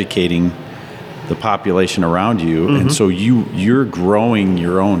educating the population around you. And so you're growing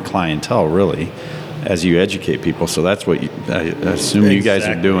your own clientele, really, as you educate people. So that's what I assume you guys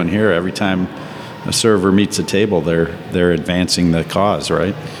are doing here. Every time a server meets a table, they're advancing the cause,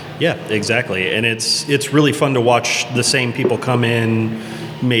 right? Yeah, exactly. And it's really fun to watch the same people come in.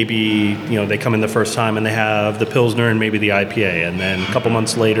 Maybe, they come in the first time and they have the Pilsner and maybe the IPA. And then a couple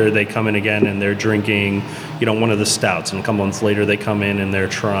months later, they come in again and they're drinking, one of the stouts. And a couple months later, they come in and they're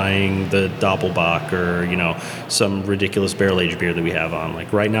trying the Doppelbock or, some ridiculous barrel-aged beer that we have on.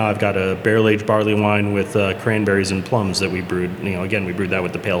 Like right now, I've got a barrel-aged barley wine with cranberries and plums that we brewed. Again, we brewed that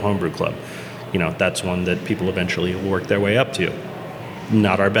with the Pale Homebrew Club. That's one that people eventually will work their way up to.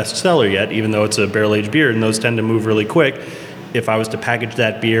 Not our best seller yet, even though it's a barrel-aged beer, and those tend to move really quick. If I was to package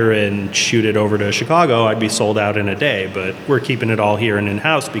that beer and shoot it over to Chicago, I'd be sold out in a day. But we're keeping it all here and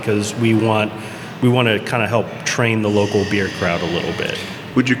in-house because we want to kind of help train the local beer crowd a little bit.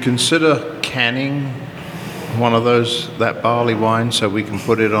 Would you consider canning one of that barley wine so we can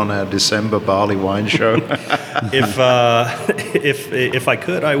put it on our December barley wine show? If I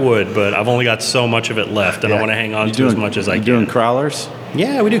could, I would, but I've only got so much of it left, and I want to hang on to as much as I can. You doing crowlers?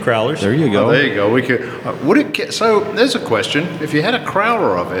 Yeah, we do crowlers. There you go. Oh, there you go. We could. So there's a question. If you had a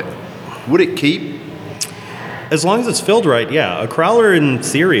crowler of it, would it keep? As long as it's filled right, yeah. A crowler in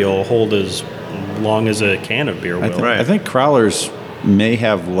theory will hold as long as a can of beer will. I think crowlers may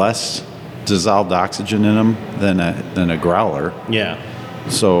have less dissolved oxygen in them than a growler. Yeah.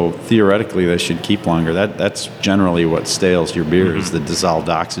 So theoretically, they should keep longer. That's generally what stales your beer is the dissolved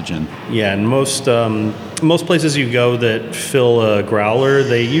oxygen. Yeah, and most places you go that fill a growler,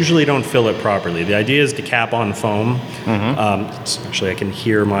 they usually don't fill it properly. The idea is to cap on foam. Actually, I can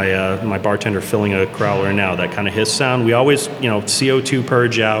hear my bartender filling a growler now. That kind of hiss sound. We always CO2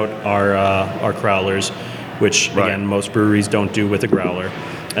 purge out our growlers, which again most breweries don't do with a growler.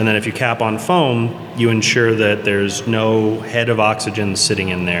 And then if you cap on foam, you ensure that there's no head of oxygen sitting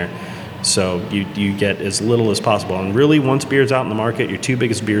in there. So you get as little as possible. And really, once beer's out in the market, your two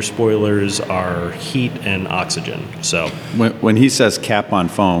biggest beer spoilers are heat and oxygen. So when he says cap on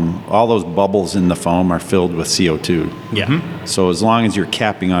foam, all those bubbles in the foam are filled with CO2. Yeah. So as long as you're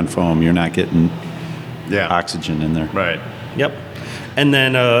capping on foam, you're not getting oxygen in there. Right. Yep. And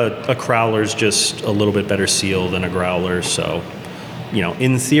then a crowler's just a little bit better seal than a growler. So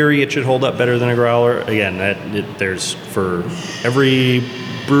in theory, it should hold up better than a growler. Again, there's for every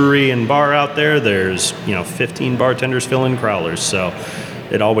brewery and bar out there, there's 15 bartenders filling growlers. So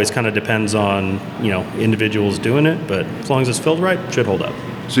it always kind of depends on individuals doing it. But as long as it's filled right, it should hold up.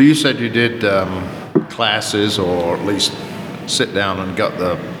 So you said you did classes, or at least sit down and got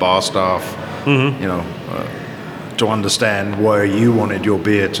the bar staff, to understand where you wanted your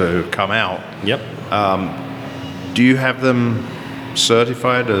beer to come out. Yep. Do you have them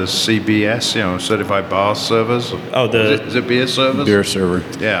certified as CBS, certified bar servers? Oh, is it beer servers? Beer server.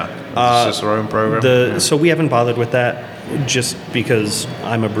 Yeah. The Cicerone program. So we haven't bothered with that, just because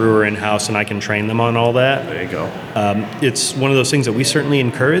I'm a brewer in-house and I can train them on all that. There you go. It's one of those things that we certainly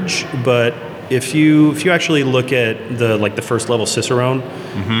encourage, but if you actually look at the first level Cicerone,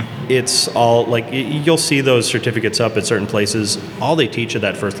 it's all you'll see those certificates up at certain places. All they teach at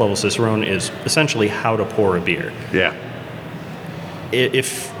that first level Cicerone is essentially how to pour a beer. Yeah.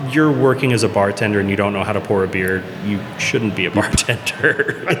 If you're working as a bartender and you don't know how to pour a beer, you shouldn't be a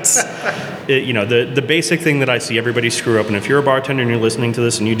bartender. The basic thing that I see everybody screw up, and if you're a bartender and you're listening to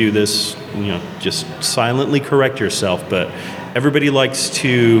this and you do this, just silently correct yourself. But everybody likes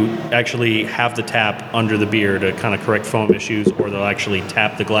to actually have the tap under the beer to kind of correct foam issues, or they'll actually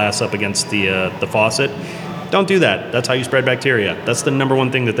tap the glass up against the faucet. Don't do that. That's how you spread bacteria. That's the number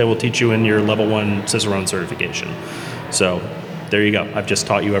one thing that they will teach you in your level 1 Cicerone certification. So there you go. I've just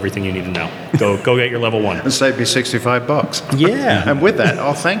taught you everything you need to know. Go get your level 1. And save me $65. Yeah. And with that,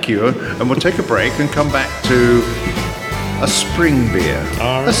 I'll thank you, and we'll take a break and come back to a spring beer,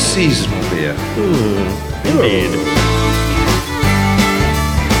 All right. a seasonal beer. Indeed.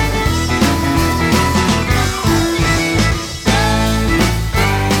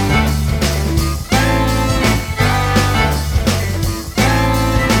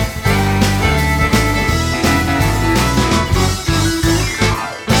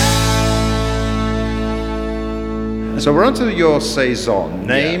 So we're on to your Saison,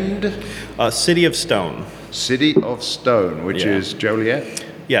 named City of Stone. City of Stone, which Yeah. is Joliet.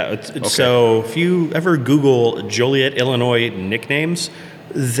 Yeah, so if you ever Google Joliet, Illinois nicknames,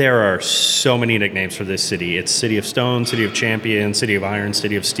 there are so many nicknames for this city. It's City of Stone, City of Champion, City of Iron,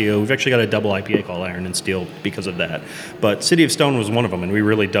 City of Steel. We've actually got a double IPA called Iron and Steel because of that. But City of Stone was one of them, and we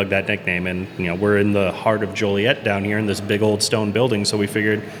really dug that nickname. And, we're in the heart of Joliet down here in this big old stone building, so we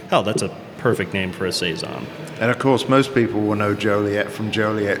figured, hell, that's a perfect name for a Saison. And of course, most people will know Joliet from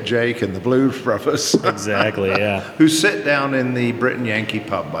Joliet Jake and the Blues Brothers. Exactly, yeah. Who sit down in the Brit and Yankee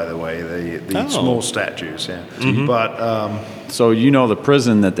pub, by the way, the small statues, yeah. Mm-hmm. But, so the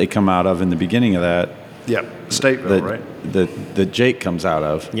prison that they come out of in the beginning of that, yeah, Stateville, right? The Jake comes out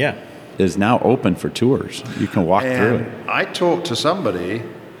of, Yeah. is now open for tours. You can walk through it. I talked to somebody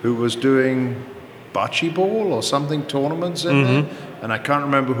who was doing bocce ball or something tournaments in there, and I can't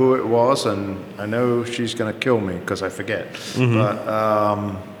remember who it was, and I know she's going to kill me because I forget. But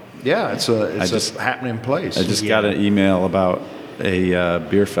yeah, it's a happening place. I just got an email about a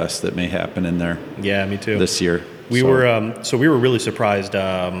beer fest that may happen in there. Yeah, me too. This year. We were really surprised.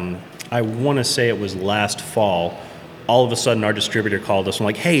 I want to say it was last fall. All of a sudden, our distributor called us and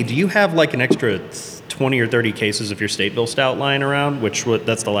like, "Hey, do you have like an extra 20 or 30 cases of your Stateville Stout lying around?"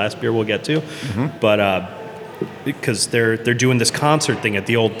 That's the last beer we'll get to. But because they're doing this concert thing at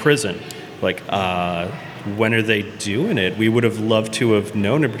the old prison, like, when are they doing it? We would have loved to have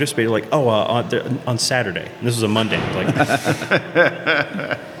known and participated. Like, on Saturday. And this was a Monday. Like,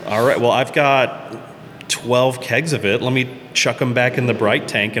 all right. Well, I've got 12 kegs of it. Let me chuck them back in the bright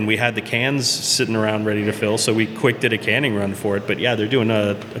tank. And we had the cans sitting around ready to fill, so we quick did a canning run for it. But yeah, they're doing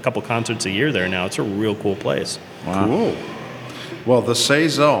a couple concerts a year there now. It's a real cool place. Wow. Cool. Well, the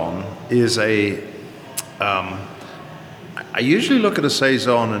Saison is I usually look at a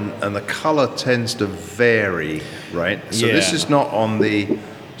Saison and the color tends to vary, right? So this is not on the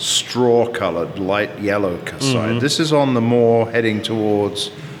straw-colored, light yellow side. This is on the more heading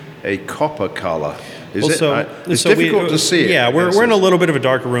towards a copper color. It's difficult to see it. Yeah, we're in a little bit of a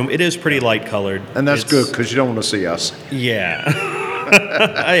darker room. It is pretty light colored. And that's good because you don't want to see us. Yeah.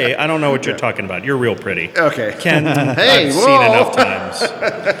 Hey, I don't know what you're talking about. You're real pretty. Okay. Ken, I've seen enough times.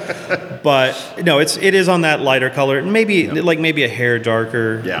 But no, it is on that lighter color. Maybe a hair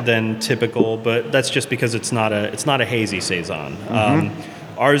darker than typical, but that's just because it's not a hazy Saison.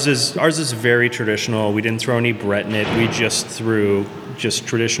 Ours is very traditional. We didn't throw any Brett in it. We just threw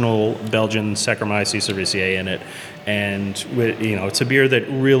traditional Belgian Saccharomyces cerevisiae in it, and it's a beer that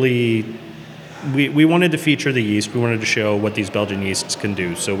really we wanted to feature the yeast. We wanted to show what these Belgian yeasts can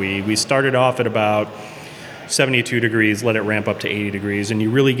do. So we started off at about 72 degrees, let it ramp up to 80 degrees, and you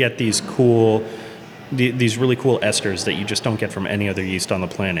really get these really cool esters that you just don't get from any other yeast on the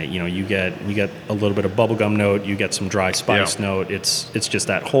planet. You get a little bit of bubblegum note, you get some dry spice note. It's just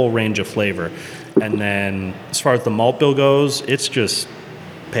that whole range of flavor. And then as far as the malt bill goes, it's just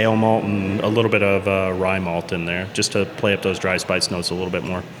pale malt and a little bit of rye malt in there, just to play up those dry spice notes a little bit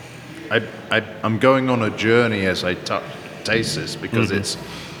more. I'm going on a journey as I taste this because it's,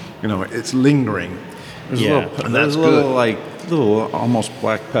 it's lingering. There's a little almost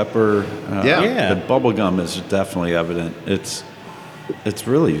black pepper. The bubble gum is definitely evident. It's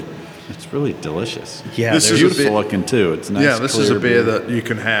really delicious. Yeah, this it's is beautiful looking too. It's nice. Yeah, this is a beer beer that you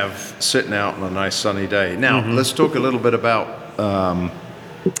can have sitting out on a nice sunny day. Now, let's talk a little bit about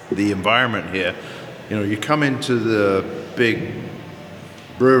the environment here. You come into the big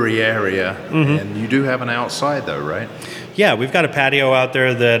brewery area, and you do have an outside though, right? Yeah, we've got a patio out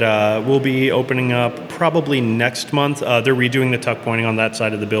there that we'll be opening up probably next month. They're redoing the tuck pointing on that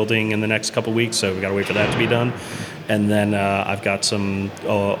side of the building in the next couple weeks, so we've got to wait for that to be done. And then I've got some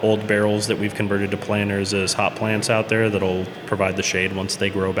old barrels that we've converted to planters as hot plants out there that'll provide the shade once they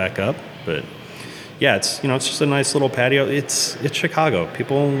grow back up. But yeah, it's just a nice little patio. It's Chicago.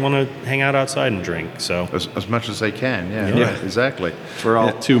 People want to hang out outside and drink. So as much as they can. Yeah. Right, exactly. For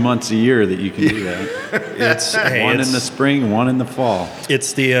all 2 months a year that you can do that. It's one in the spring, one in the fall.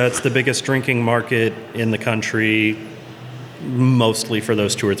 It's the biggest drinking market in the country, mostly for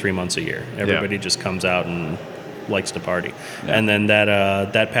those 2 or 3 months a year. Everybody just comes out and likes to party. Yeah. And then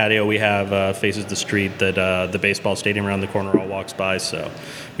that patio we have faces the street that the baseball stadium around the corner all walks by, so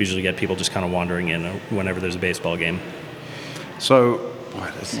we usually get people just kind of wandering in whenever there's a baseball game. So,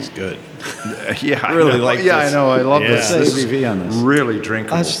 boy, this is good. I really like this. Yeah, I know. I love this. What's the ABV on this? Really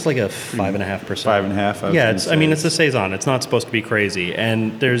drinkable. It's just like a 5.5%. 5.5. Yeah, it's a saison. It's not supposed to be crazy,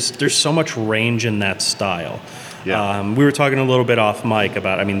 and there's so much range in that style. Yeah. We were talking a little bit off mic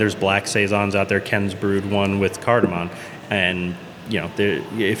about, there's black saisons out there. Ken's brewed one with cardamom, and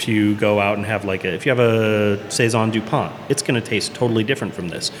if you go out and have if you have a saison DuPont, it's going to taste totally different from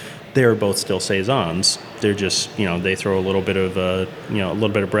this. They're both still saisons. They're just they throw a little bit of a little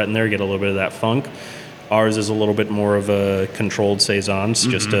bit of Brett in there, get a little bit of that funk. Ours is a little bit more of a controlled saison,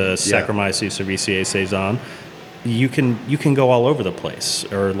 just a Saccharomyces cerevisiae saison. You can go all over the place,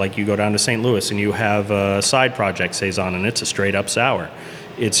 or you go down to St. Louis and you have a side project saison and it's a straight up sour.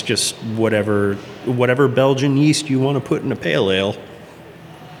 It's just whatever Belgian yeast you want to put in a pale ale.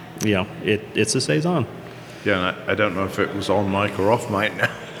 It's a saison. Yeah, and I don't know if it was on mic or off mic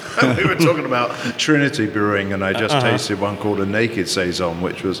now. We were talking about Trinity Brewing, and I just tasted one called a Naked Saison,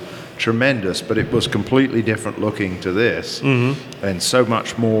 which was tremendous, but it was completely different looking to this, and so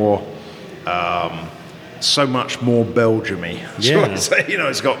much more Belgium-y. Yeah.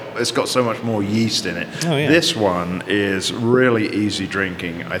 It's got so much more yeast in it. Oh, yeah. This one is really easy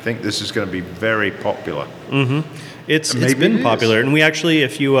drinking. I think this is going to be very popular. It's been popular, and we actually,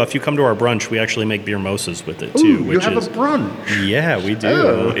 if you come to our brunch, we actually make beer mimosas with it too. You have a brunch? Yeah, we do.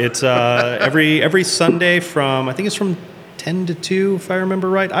 Oh. It's every Sunday from 10 to 2, if I remember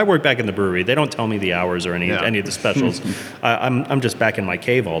right. I work back in the brewery. They don't tell me the hours or any of the specials. I'm just back in my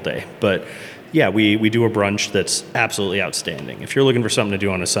cave all day, but. Yeah, we do a brunch that's absolutely outstanding. If you're looking for something to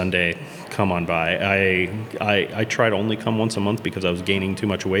do on a Sunday, come on by. I try to only come once a month because I was gaining too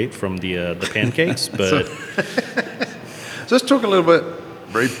much weight from the pancakes. But so let's talk a little bit,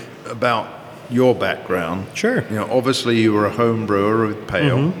 Brit, about your background. Sure. Obviously you were a home brewer with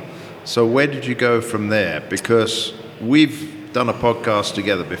Pale. So where did you go from there? Because we've done a podcast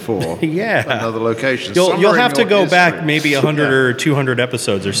together before. Yeah. Another location. You'll have to go back maybe 100 or 200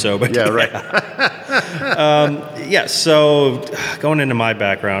 episodes or so. But right. So going into my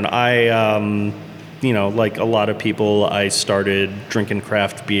background, I, like a lot of people, I started drinking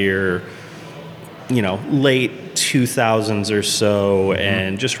craft beer, late 2000s or so,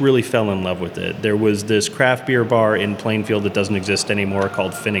 and just really fell in love with it. There was this craft beer bar in Plainfield that doesn't exist anymore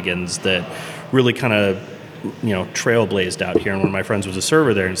called Finnegan's that really kind of trailblazed out here, and one of my friends was a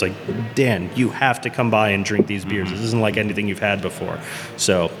server there, and it's like, Dan, you have to come by and drink these beers. This isn't like anything you've had before.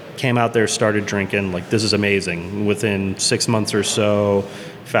 So came out there, started drinking, this is amazing. Within 6 months or so,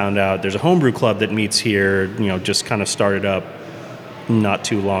 found out there's a homebrew club that meets here, just kind of started up not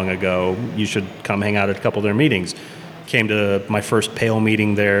too long ago. You should come hang out at a couple of their meetings. Came to my first Pale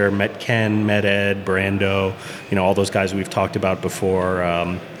meeting there, met Ken, met Ed, Brando, all those guys we've talked about before,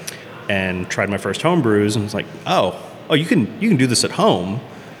 and tried my first home brews, and was like, oh, you can do this at home.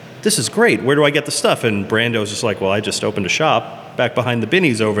 This is great. Where do I get the stuff? And Brando's just like, well, I just opened a shop back behind the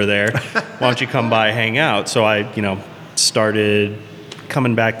Binnies over there. Why don't you come by, hang out? So I, started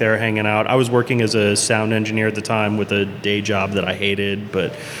coming back there, hanging out. I was working as a sound engineer at the time with a day job that I hated,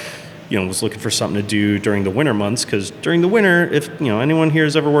 but was looking for something to do during the winter months, because during the winter, if anyone here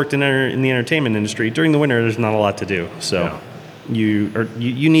has ever worked in the entertainment industry, during the winter there's not a lot to do. So. Yeah.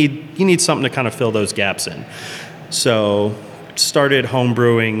 You need something to kind of fill those gaps in. So started home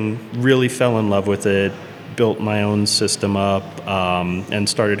brewing, really fell in love with it, built my own system up, and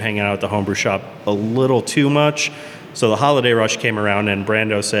started hanging out at the homebrew shop a little too much. So the holiday rush came around, and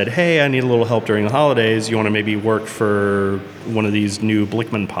Brando said, hey, I need a little help during the holidays. You want to maybe work for one of these new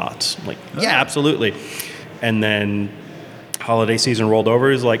Blickman pots? I'm like, yeah, absolutely. And then holiday season rolled over.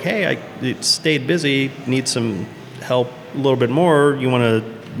 He's like, hey, it stayed busy, need some help a little bit more. You want to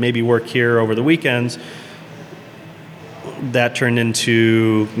maybe work here over the weekends? That turned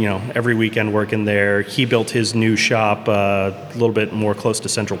into, every weekend working there. He built his new shop a little bit more close to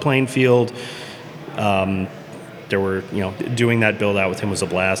Central Plainfield. Doing that build out with him was a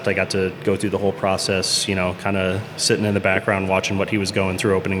blast. I got to go through the whole process, kind of sitting in the background watching what he was going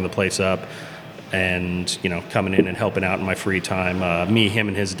through, opening the place up, and, coming in and helping out in my free time. Me, him,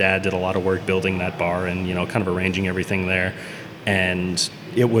 and his dad did a lot of work building that bar and, kind of arranging everything there. And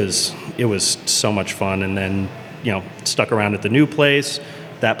it was so much fun. And then, stuck around at the new place.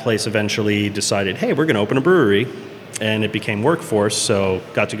 That place eventually decided, hey, we're going to open a brewery. And it became Workforce, so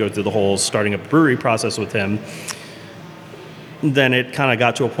got to go through the whole starting up a brewery process with him. Then it kind of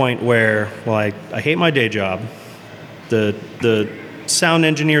got to a point where, I hate my day job. The sound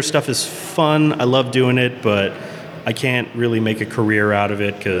engineer stuff is fun. I love doing it, but I can't really make a career out of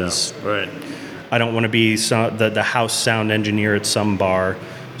it because I don't want to be the house sound engineer at some bar.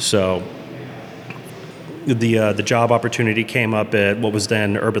 So the job opportunity came up at what was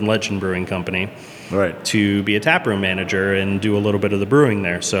then Urban Legend Brewing Company, to be a taproom manager and do a little bit of the brewing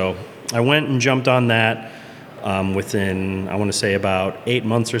there. So I went and jumped on that. Within, I want to say, about 8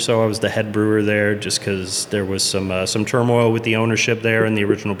 months or so, I was the head brewer there, just because there was some turmoil with the ownership there, and the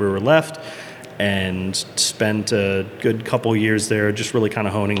original brewer left. And spent a good couple years there, just really kind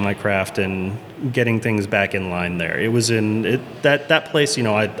of honing my craft and getting things back in line there. It was that place.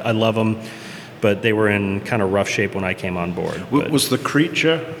 I love them. But they were in kind of rough shape when I came on board. Was the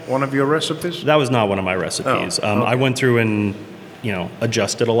creature one of your recipes? That was not one of my recipes. Okay. I went through and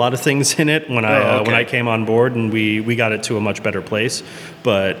adjusted a lot of things in it when I came on board, and we got it to a much better place.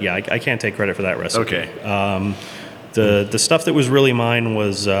 But yeah, I can't take credit for that recipe. Okay. The stuff that was really mine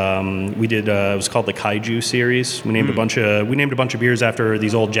was we did it was called the Kaiju series. We named a bunch of beers after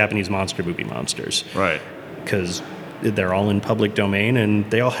these old Japanese monster movie monsters. Right. Because they're all in public domain, and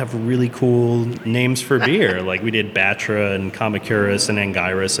they all have really cool names for beer. Like we did Batra and Kamacuras and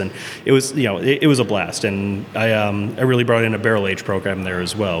Anguirus, and it was it was a blast. And I really brought in a barrel age program there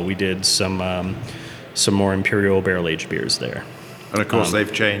as well. We did some more imperial barrel aged beers there. And of course,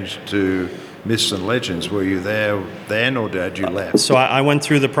 they've changed to Myths and Legends. Were you there then, or did you left? So I went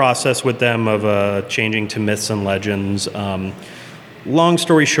through the process with them of changing to Myths and Legends. Long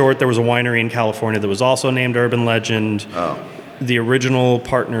story short, there was a winery in California that was also named Urban Legend. Oh. The original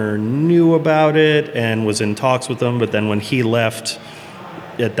partner knew about it and was in talks with them, but then when he left,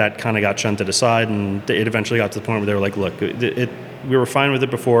 that kind of got shunted aside, and it eventually got to the point where they were like, look, we were fine with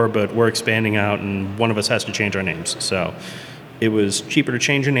it before, but we're expanding out, and one of us has to change our names. So it was cheaper to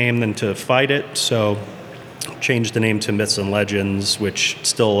change a name than to fight it, so changed the name to Myths and Legends, which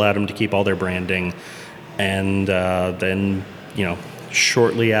still allowed them to keep all their branding. And then,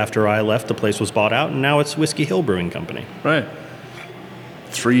 shortly after I left, the place was bought out, and now it's Whiskey Hill Brewing Company. Right.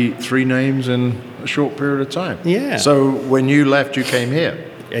 Three names in a short period of time. Yeah. So when you left, you came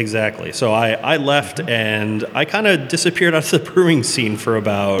here. Exactly. So I left, and I kind of disappeared out of the brewing scene for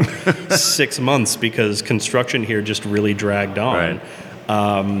about 6 months because construction here just really dragged on.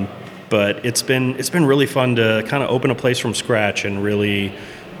 Right. But it's been really fun to kind of open a place from scratch and really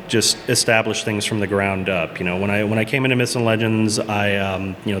just establish things from the ground up. When I came into Myths and Legends,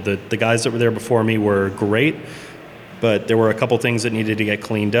 the guys that were there before me were great, but there were a couple things that needed to get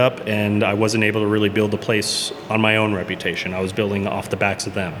cleaned up, and I wasn't able to really build the place on my own reputation. I was building off the backs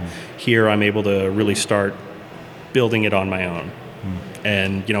of them. Here, I'm able to really start building it on my own.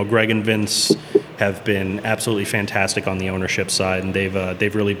 And Greg and Vince have been absolutely fantastic on the ownership side, and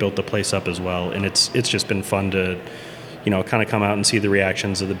they've really built the place up as well. And it's just been fun to kind of come out and see the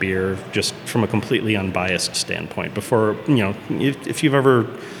reactions of the beer just from a completely unbiased standpoint. Before, if you've ever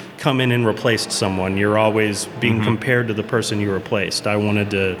come in and replaced someone, you're always being compared to the person you replaced. I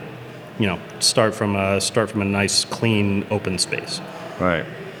wanted to, start from a nice, clean, open space. Right.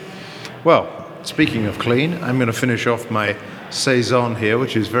 Well, speaking of clean, I'm going to finish off my Saison here,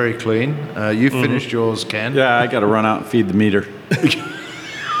 which is very clean. You finished yours, Ken. Yeah, I got to run out and feed the meter.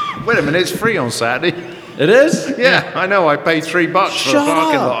 Wait a minute, it's free on Saturday. It is? Yeah, I know. I paid $3 for a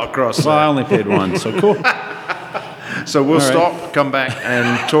parking lot across Well, there. I only paid one, so cool. So we'll All right. stop, come back,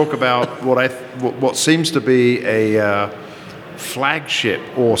 and talk about what seems to be a flagship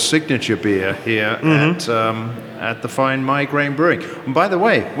or signature beer here at the fine MyGrain Brewing. And by the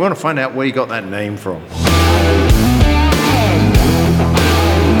way, we want to find out where you got that name from.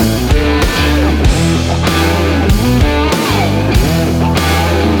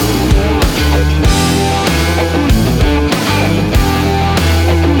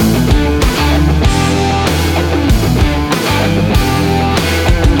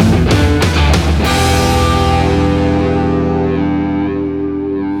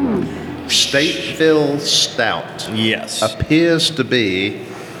 Stateville Stout. Yes. Appears to be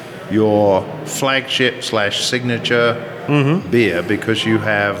your flagship / signature beer because you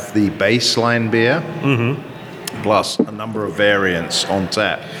have the baseline beer plus a number of variants on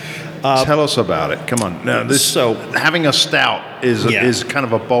tap. Tell us about it. Come on. Now, having a stout is kind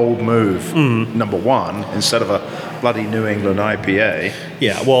of a bold move, number one, instead of a bloody New England IPA.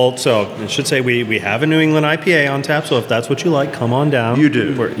 Yeah, well, so I should say we have a New England IPA on tap, so if that's what you like, come on down. You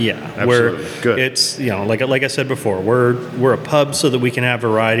do. Absolutely. Good. It's, like I said before, we're a pub so that we can have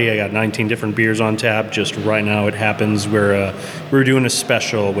variety. I got 19 different beers on tap. Just right now it happens we're doing a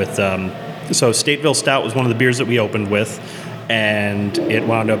special with, so Stateville Stout was one of the beers that we opened with, and it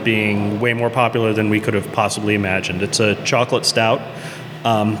wound up being way more popular than we could have possibly imagined. It's a chocolate stout,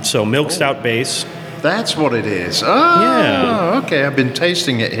 so milk stout base. That's what it is. Oh, yeah. Okay. I've been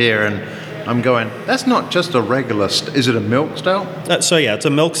tasting it here, and I'm going, that's not just a regular is it a milk stout? It's a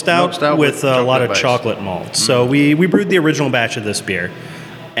milk stout with a lot of chocolate malt. So we brewed the original batch of this beer,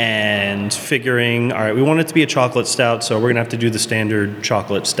 and figuring, all right, we want it to be a chocolate stout, so we're going to have to do the standard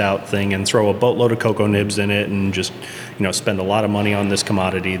chocolate stout thing and throw a boatload of cocoa nibs in it and just, spend a lot of money on this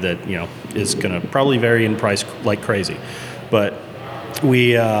commodity that, is going to probably vary in price like crazy. But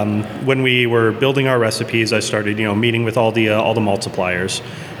we, when we were building our recipes, I started, meeting with all the malt suppliers,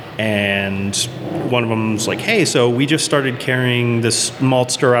 and one of them was like, "Hey, so we just started carrying this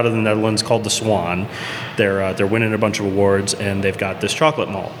maltster out of the Netherlands called the Swan. They're winning a bunch of awards, and they've got this chocolate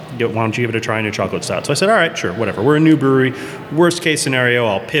malt. Why don't you give it a try in your chocolate stout?" So I said, "All right, sure, whatever. We're a new brewery. Worst case scenario,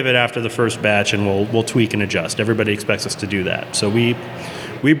 I'll pivot after the first batch, and we'll tweak and adjust. Everybody expects us to do that." So we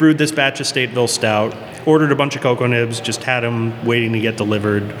brewed this batch of Stateville Stout, ordered a bunch of cocoa nibs, just had them waiting to get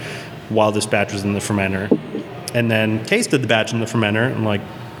delivered while this batch was in the fermenter, and then tasted the batch in the fermenter and like,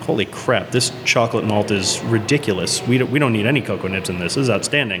 holy crap, this chocolate malt is ridiculous. We don't need any cocoa nibs in this. This is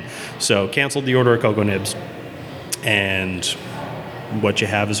outstanding. So canceled the order of cocoa nibs, and what you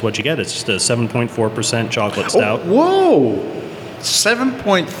have is what you get. It's just a 7.4% chocolate stout. Oh, whoa!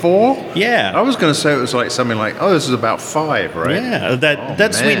 7.4? Yeah. I was going to say it was like something like, this is about 5, right? Yeah,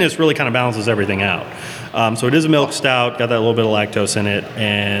 that sweetness really kind of balances everything out. So it is a milk stout, got that little bit of lactose in it,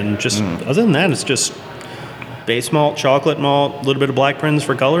 and just other than that, it's just base malt, chocolate malt, a little bit of black prince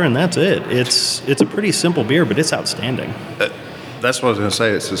for color, and that's it. It's a pretty simple beer, but it's outstanding. That's what I was going to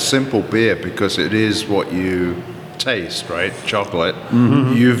say. It's a simple beer because it is what you taste, right? Chocolate.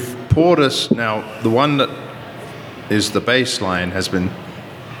 Mm-hmm. You've poured us, now the one that is the baseline has been,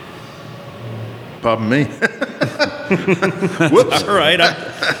 pardon me. Whoops. All right.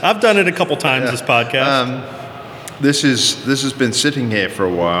 I've done it a couple times this podcast. This has been sitting here for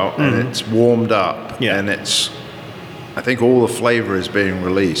a while, and it's warmed up, and I think all the flavor is being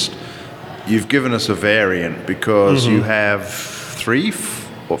released. You've given us a variant because you have 3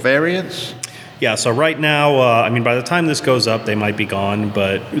 variants? Yeah, so right now, by the time this goes up, they might be gone,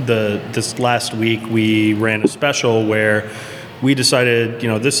 but this last week we ran a special where we decided,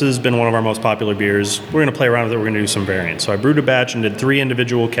 this has been one of our most popular beers. We're going to play around with it. We're going to do some variants. So I brewed a batch and did 3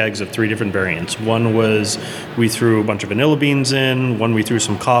 individual kegs of 3 different variants. One was we threw a bunch of vanilla beans in. One we threw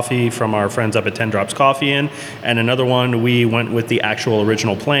some coffee from our friends up at 10 Drops Coffee in. And another one we went with the actual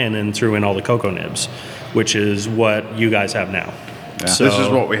original plan and threw in all the cocoa nibs, which is what you guys have now. Yeah. So this is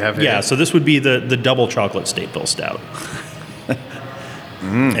what we have here. Yeah, so this would be the double chocolate Stateville Stout.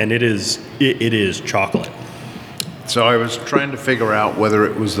 And it is chocolate. So I was trying to figure out whether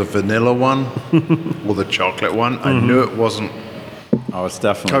it was the vanilla one or the chocolate one. I knew it wasn't it's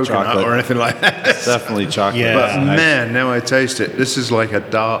definitely coconut chocolate or anything like that. It's definitely chocolate. Yeah. But man, now I taste it. This is like a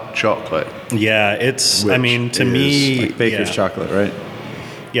dark chocolate. Yeah, it's, to me... like Baker's chocolate, right?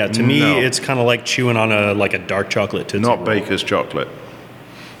 Yeah, to me, it's kind of like chewing on a dark chocolate Tootsie Not Roll. Baker's chocolate.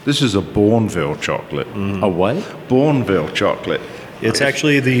 This is a Bourneville chocolate. A what? Bourneville chocolate. It's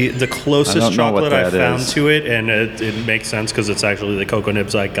actually the closest I don't know what chocolate I that found is. to it, and it makes sense because it's actually the cocoa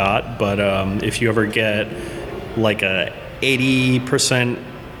nibs I got. But if you ever get like a 80%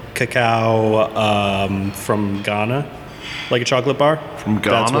 cacao from Ghana, Like a chocolate bar? From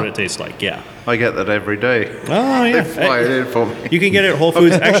Ghana? That's what it tastes like, yeah. I get that every day. Oh, yeah. They fly it in for me. You can get it at Whole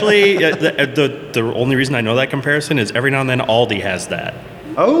Foods. Actually, the only reason I know that comparison is every now and then Aldi has that.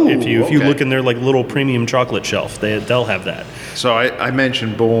 Oh, If you okay. look in their like little premium chocolate shelf, they'll have that. So I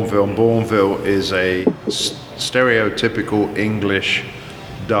mentioned Bourneville. Bourneville is a stereotypical English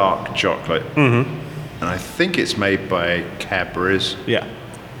dark chocolate. Mm-hmm. And I think it's made by Cadbury's. Yeah.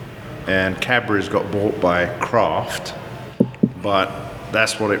 And Cadbury's got bought by Kraft. But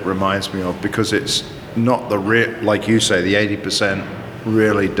that's what it reminds me of, because it's not the like you say, the 80%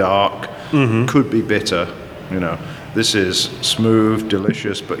 really dark, could be bitter, you know. This is smooth,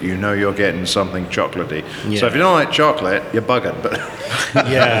 delicious, but you know you're getting something chocolatey. Yeah. So if you don't like chocolate, you're buggered. But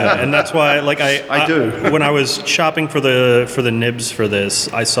Yeah, and that's why, like I do. When I was shopping for the nibs for this,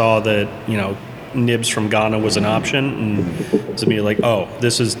 I saw that nibs from Ghana was an option, and to me like, oh,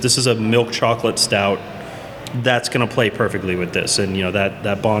 this is a milk chocolate stout. That's going to play perfectly with this. And,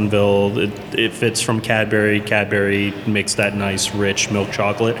 that Bonneville, it fits from Cadbury. Cadbury makes that nice, rich milk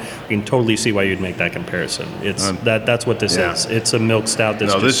chocolate. You can totally see why you'd make that comparison. That's what this is. It's a milk stout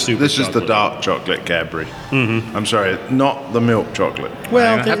that's just super this is the chocolatey. dark chocolate Cadbury. Mm-hmm. I'm sorry, not the milk chocolate.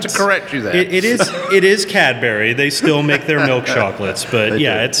 Well, I have to correct you there. It is Cadbury. They still make their milk chocolates. But,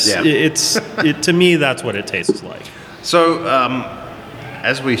 to me, that's what it tastes like. So,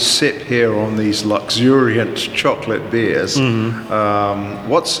 as we sip here on these luxuriant chocolate beers,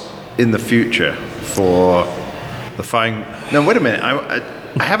 what's in the future for the fine? No, wait a minute.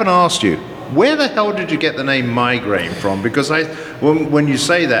 I haven't asked you. Where the hell did you get the name MyGrain from? Because when you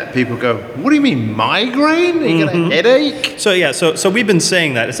say that, people go, "What do you mean migraine? You get a headache?" So we've been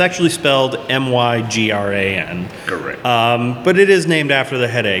saying that. It's actually spelled MyGrain. Correct. But it is named after the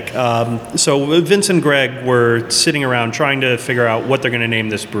headache. So Vince and Greg were sitting around trying to figure out what they're going to name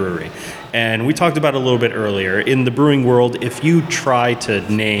this brewery. And we talked about it a little bit earlier. In the brewing world, if you try to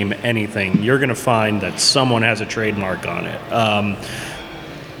name anything, you're going to find that someone has a trademark on it.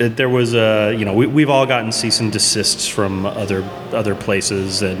 There was we've all gotten cease and desists from other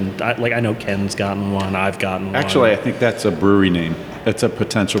places, and I know Ken's gotten one. I've gotten one. Actually, I think that's a brewery name. That's a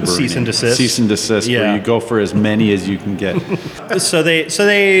potential brewery Cease and name. desist? Cease and desist, Yeah. where you go for as many as you can get. So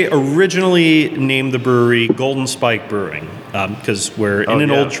they originally named the brewery Golden Spike Brewing because we're in an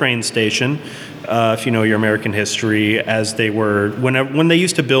old train station. If you know your American history, as they were when they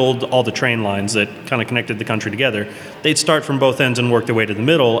used to build all the train lines that kind of connected the country together, they'd start from both ends and work their way to the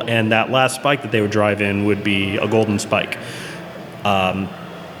middle, and that last spike that they would drive in would be a golden spike.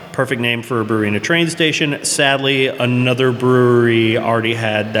 Perfect name for a brewery in a train station. Sadly, another brewery already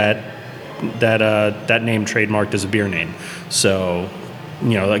had that name trademarked as a beer name. So,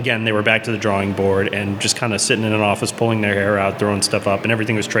 again, they were back to the drawing board and just kind of sitting in an office, pulling their hair out, throwing stuff up, and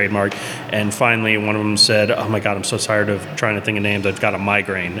everything was trademarked. And finally, one of them said, "Oh my God, I'm so tired of trying to think of names. I've got a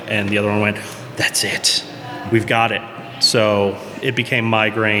migraine." And the other one went, "That's it. We've got it." So it became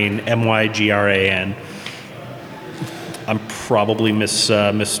MyGrain, MyGrain. I'm probably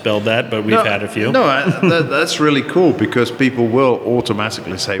misspelled that, but we've had a few. No, that's really cool, because people will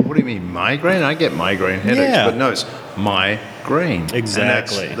automatically say, "What do you mean migraine? I get migraine headaches." Yeah. But no, it's MyGrain.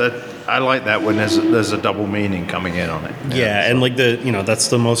 Exactly. And I like that when there's a double meaning coming in on it. Yeah, and like that's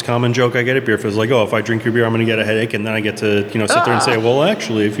the most common joke I get at beer fest. Like, oh, if I drink your beer, I'm going to get a headache, and then I get to sit there and say, well,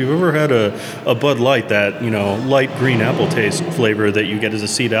 actually, if you've ever had a Bud Light, that light green apple taste flavor that you get as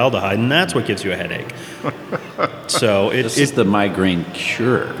acetaldehyde, and that's what gives you a headache. So This is the migraine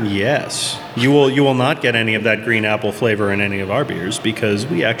cure. Yes, you will not get any of that green apple flavor in any of our beers, because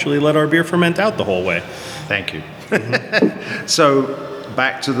we actually let our beer ferment out the whole way. Thank you. So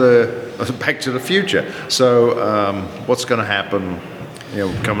back to the future. So what's going to happen?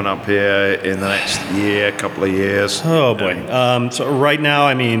 Coming up here in the next year, couple of years. Oh boy. So right now,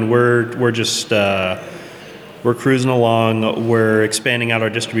 I mean, we're just we're cruising along. We're expanding out our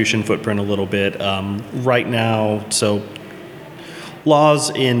distribution footprint a little bit. Right now, so laws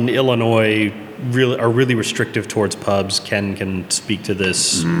in Illinois are really restrictive towards pubs. Ken can speak to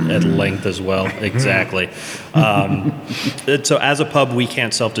this at length as well. Exactly. So as a pub, we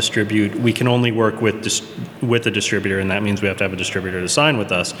can't self-distribute. We can only work with a distributor, and that means we have to have a distributor to sign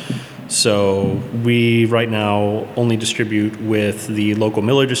with us. So we right now only distribute with the local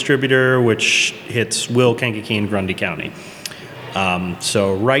Miller distributor, which hits Will, Kankakee, and Grundy County.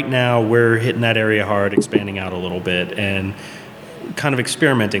 So right now we're hitting that area hard, expanding out a little bit, and kind of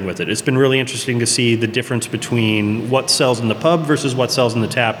experimenting with it. It's been really interesting to see the difference between what sells in the pub versus what sells in the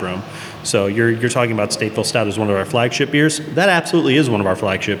tap room. So you're talking about Stateville Stout as one of our flagship beers. That absolutely is one of our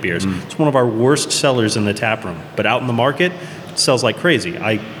flagship beers. It's one of our worst sellers in the tap room, but out in the market, it sells like crazy.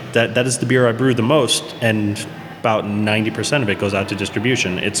 That is the beer I brew the most, and about 90% of it goes out to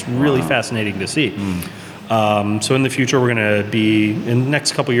distribution. It's really fascinating to see. So in the future, in the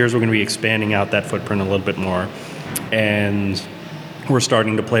next couple of years, we're going to be expanding out that footprint a little bit more. And we're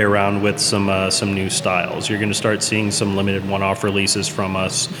starting to play around with some new styles. You're going to start seeing some limited one-off releases from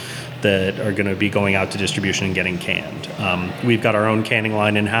us that are going to be going out to distribution and getting canned. We've got our own canning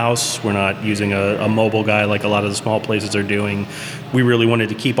line in-house. We're not using a mobile guy like a lot of the small places are doing. We really wanted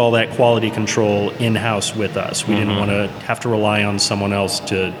to keep all that quality control in-house with us. We didn't want to have to rely on someone else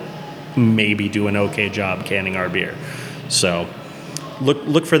to maybe do an okay job canning our beer. So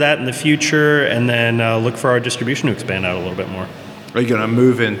look for that in the future, and then look for our distribution to expand out a little bit more. Are you going to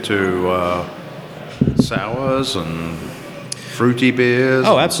move into sours and fruity beers?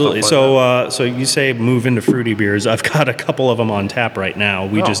 Oh, absolutely. So you say move into fruity beers. I've got a couple of them on tap right now.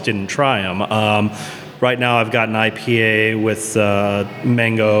 We just didn't try them. Right now I've got an IPA with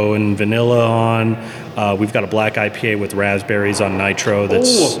mango and vanilla on. We've got a black IPA with raspberries on nitro.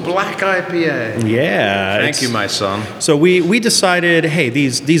 That's black IPA. Yeah. Thank you, my son. So we decided, hey,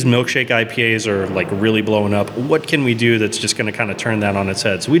 these milkshake IPAs are like really blowing up. What can we do that's just going to kind of turn that on its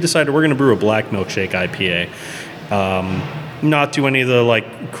head? So we decided we're going to brew a black milkshake IPA. Not do any of the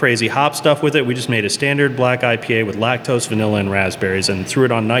like crazy hop stuff with it. We just made a standard black IPA with lactose, vanilla, and raspberries, and threw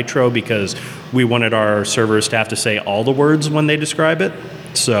it on nitro because we wanted our servers to have to say all the words when they describe it.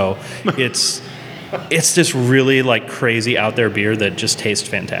 So it's this really like crazy out there beer that just tastes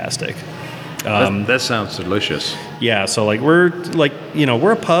fantastic. That sounds delicious. Yeah, so like we're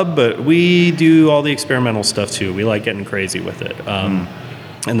a pub, but we do all the experimental stuff too. We like getting crazy with it. And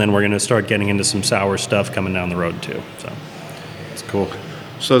then we're going to start getting into some sour stuff coming down the road too. So it's cool.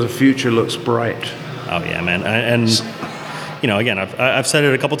 So the future looks bright. Oh yeah, man. And again, I've said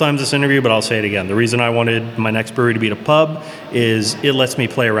it a couple times this interview, but I'll say it again. The reason I wanted my next brewery to be a pub is it lets me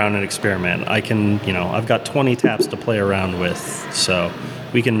play around and experiment. I can, I've got 20 taps to play around with, so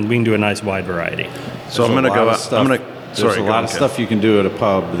we can do a nice wide variety. So I'm going to go out. There's a lot of stuff you can do at a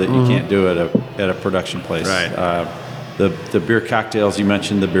pub that you can't do at a production place. Right. The beer cocktails you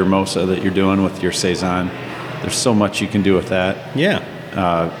mentioned, the beer mosa that you're doing with your saison. There's so much you can do with that. Yeah.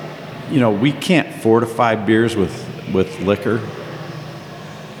 We can't fortify beers with liquor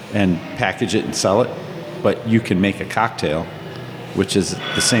and package it and sell it, but you can make a cocktail, which is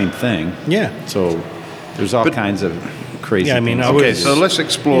the same thing. Yeah. So there's all kinds of crazy things. Okay, so let's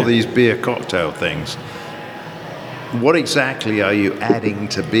explore these beer cocktail things. What exactly are you adding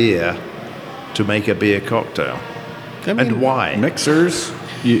to beer to make a beer cocktail? And why? Mixers.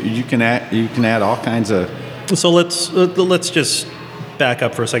 You can add all kinds of. So let's just back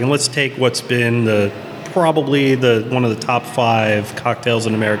up for a second. Let's take what's been probably one of the top 5 cocktails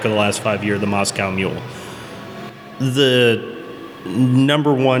in America the last 5 years, the Moscow Mule. The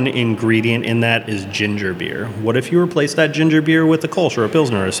number one ingredient in that is ginger beer. What if you replace that ginger beer with a Kolsch or a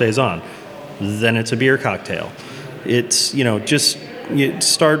Pilsner or a Saison? Then it's a beer cocktail. It's, just you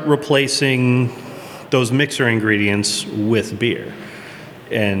start replacing those mixer ingredients with beer.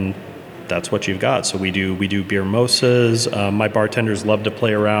 And that's what you've got. So we do beer mosas. My bartenders love to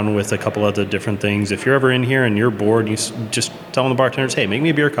play around with a couple of the different things. If you're ever in here and you're bored, you just tell the bartenders, hey, make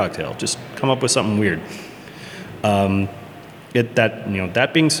me a beer cocktail. Just come up with something weird.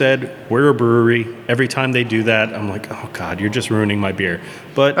 That being said, we're a brewery. Every time they do that, I'm like, oh God, you're just ruining my beer.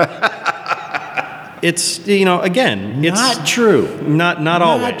 But it's, again, it's not true. Not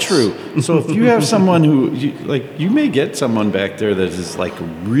always. Not true. So if you have someone you may get someone back there that is like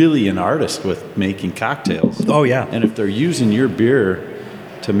really an artist with making cocktails. Oh yeah. And if they're using your beer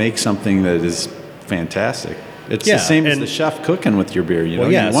to make something that is fantastic, it's the same as the chef cooking with your beer. You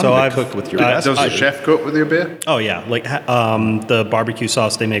want to cook with your beer. Does the chef cook with your beer? Oh yeah, like the barbecue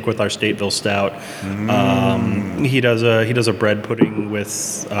sauce they make with our Stateville Stout. He does a bread pudding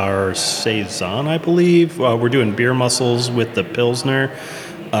with our Saison, I believe. We're doing beer mussels with the Pilsner.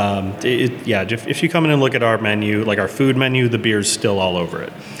 If you come in and look at our menu, like our food menu, the beer's still all over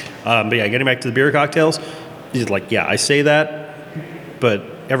it. But yeah, getting back to the beer cocktails, he's like, yeah, I say that, but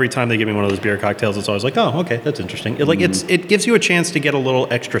every time they give me one of those beer cocktails, it's always like, oh, okay, that's interesting. It gives you a chance to get a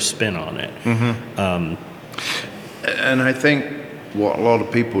little extra spin on it. And I think what a lot of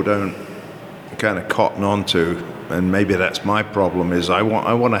people don't kind of cotton on to, and maybe that's my problem, is I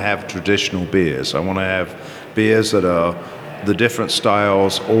want to have traditional beers. I want to have beers that are the different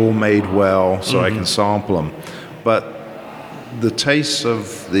styles, all made well, so I can sample them. But the tastes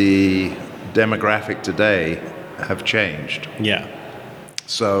of the demographic today have changed. Yeah.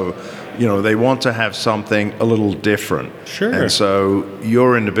 So, they want to have something a little different. Sure. And so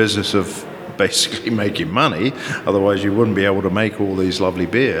you're in the business of basically making money. Otherwise, you wouldn't be able to make all these lovely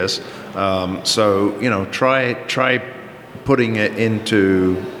beers. So, try putting it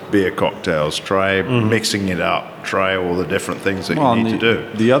into beer cocktails. Try mixing it up. Try all the different things that you need to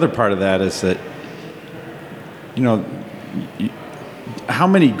do. The other part of that is that, how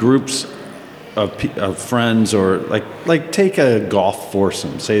many groups of friends, or like take a golf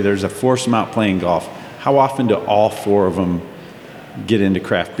foursome. Say there's a foursome out playing golf. How often do all four of them get into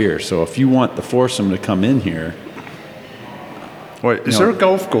craft beer? So if you want the foursome to come in here, wait, is there a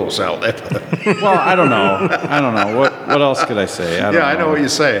golf course out there? well, I don't know. What else could I say? I know what you're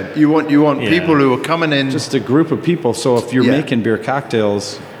saying. You want people who are coming in, just a group of people. So if you're making beer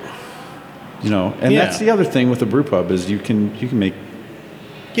cocktails, and that's the other thing with a brew pub is you can make.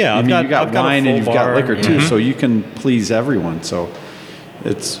 Yeah, you got wine and you've got liquor too, so you can please everyone. So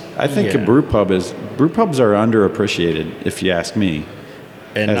I think brew pubs are underappreciated, if you ask me.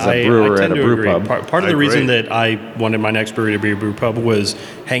 And as a brewer I tend at a to brew agree. pub. Part of the reason that I wanted my next brewery to be a brew pub was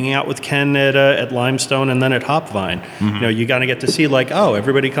hanging out with Ken at Limestone and then at Hopvine. You got to get to see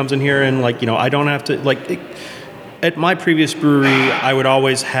everybody comes in here and I don't have to at my previous brewery I would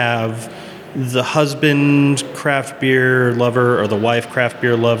always have the husband craft beer lover or the wife craft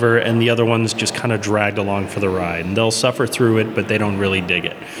beer lover, and the other ones just kind of dragged along for the ride, and they'll suffer through it, but they don't really dig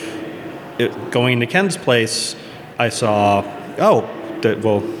it. Going to Ken's place, I saw,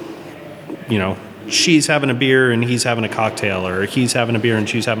 she's having a beer and he's having a cocktail, or he's having a beer and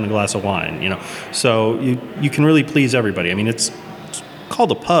she's having a glass of wine. So you can really please everybody. I mean, it's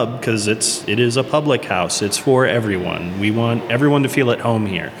called a pub because it is a public house. It's for everyone. We want everyone to feel at home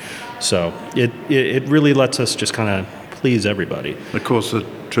here. So it really lets us just kind of please everybody. Of course, the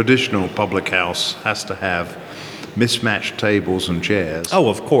traditional public house has to have mismatched tables and chairs. Oh,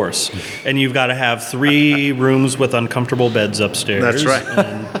 of course. And you've got to have 3 rooms with uncomfortable beds upstairs. That's right.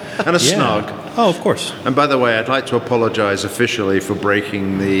 And a snug. Oh, of course. And by the way, I'd like to apologize officially for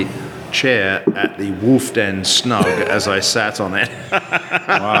breaking the chair at the Wolf Den Snug as I sat on it.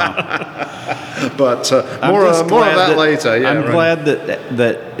 Wow. But more of that later. Yeah, I'm glad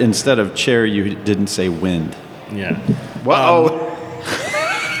that instead of chair, you didn't say wind. Yeah. Well,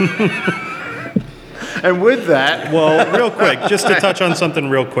 and with that... Well, real quick, just to touch on something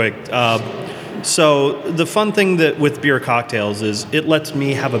real quick. So the fun thing with beer cocktails is it lets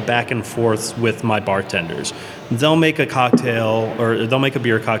me have a back and forth with my bartenders. They'll make a cocktail, or they'll make a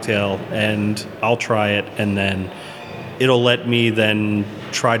beer cocktail, and I'll try it, and then it'll let me then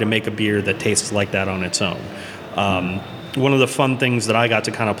try to make a beer that tastes like that on its own. One of the fun things that I got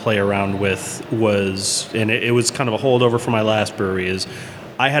to kind of play around with was, and it was kind of a holdover from my last brewery, is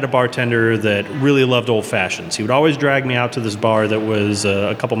I had a bartender that really loved old fashions. He would always drag me out to this bar that was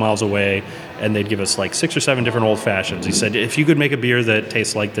a couple miles away, and they'd give us 6 or 7 different old fashions. He said, if you could make a beer that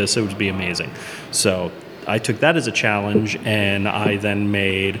tastes like this, it would be amazing. So I took that as a challenge, and I then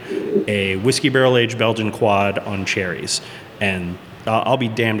made a whiskey barrel-aged Belgian quad on cherries. And I'll be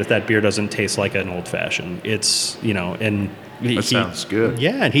damned if that beer doesn't taste like an old fashioned. It's, and that sounds good.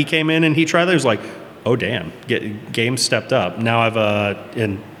 Yeah, and he came in and he tried that. He was like, oh damn, game stepped up. Now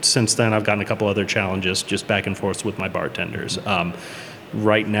and since then I've gotten a couple other challenges just back and forth with my bartenders.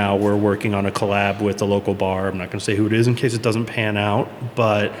 Right now we're working on a collab with a local bar. I'm not going to say who it is in case it doesn't pan out,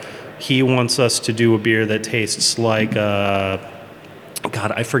 but he wants us to do a beer that tastes like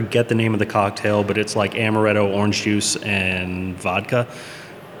God, I forget the name of the cocktail, but it's like amaretto, orange juice, and vodka.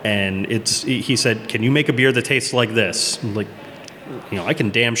 And he said, can you make a beer that tastes like this? I'm like, I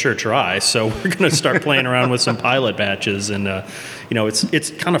can damn sure try. So we're going to start playing around with some pilot batches. And, it's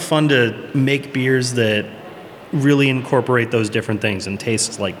kind of fun to make beers that really incorporate those different things and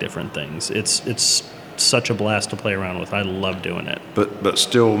taste like different things. It's such a blast to play around with. I love doing it. But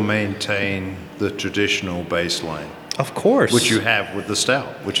still maintain the traditional baseline. Of course. Which you have with the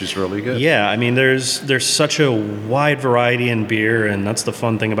stout, which is really good. Yeah, I mean, there's such a wide variety in beer, and that's the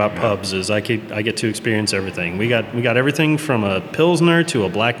fun thing about pubs is I get to experience everything. We got everything from a Pilsner to a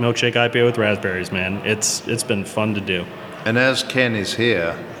black milkshake IPA with raspberries, man. It's been fun to do. And as Ken is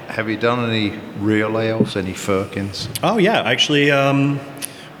here, have you done any real ales, any firkins? Oh, yeah. Actually,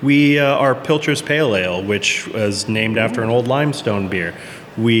 we our Pilcher's Pale Ale, which was named after an old limestone beer,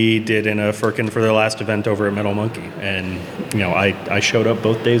 we did in a firkin for their last event over at Metal Monkey. And, I showed up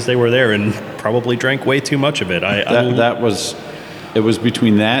both days they were there and probably drank way too much of it. It was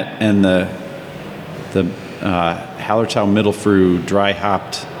between that and the Hallertau Mittelfrüh dry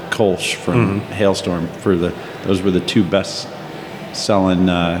hopped Kolsch from Hailstorm. Those were the 2 best selling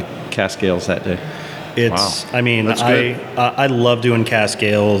cask ales that day. It's, wow. I mean, I love doing cask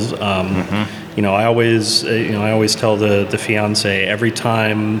ales. I always tell the fiance every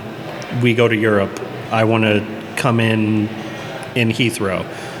time we go to Europe, I want to come in Heathrow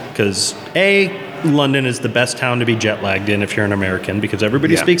because London is the best town to be jet lagged in if you're an American because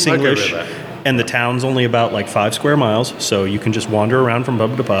everybody speaks I agree with English, that. and the town's only about like 5 square miles, so you can just wander around from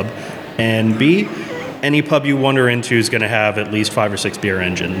pub to pub. And B, any pub you wander into is going to have at least 5 or 6 beer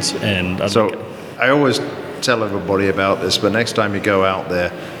engines. And I always tell everybody about this, but next time you go out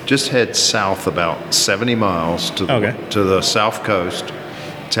there, just head south about 70 miles to the south coast,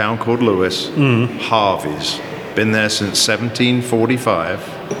 a town called Lewis, Harvey's. Been there since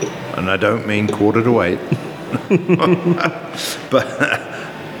 1745, and I don't mean 7:45, but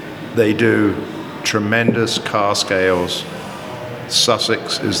they do tremendous cask ales.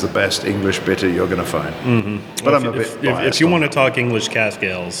 Sussex is the best English bitter you're going to find. But I'm a bit biased. If you want to talk English cask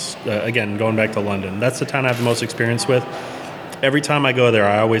ales, again, going back to London, that's the town I have the most experience with. Every time I go there,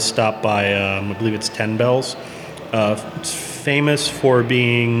 I always stop by, I believe it's 10 Bells. It's famous for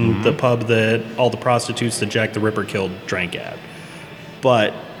being the pub that all the prostitutes that Jack the Ripper killed drank at.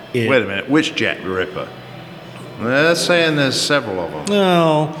 But Wait a minute, which Jack the Ripper? They're saying there's several of them.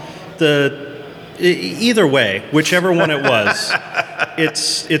 No, either way, whichever one it was,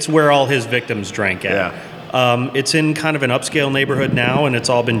 it's where all his victims drank at. Yeah. It's in kind of an upscale neighborhood now, and it's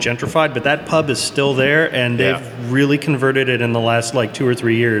all been gentrified, but that pub is still there, and they've really converted it in the last like 2 or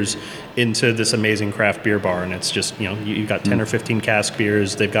 3 years into this amazing craft beer bar. And it's just, you've got 10 or 15 cask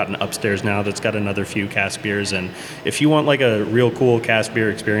beers. They've got an upstairs now that's got another few cask beers. And if you want like a real cool cask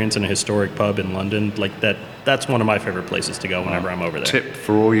beer experience in a historic pub in London, like that's one of my favorite places to go whenever I'm over there. Tip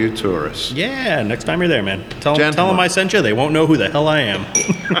for all you tourists. Yeah, next time you're there, man. Tell them I sent you. They won't know who the hell I am.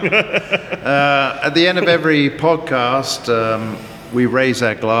 At the end of every podcast, we raise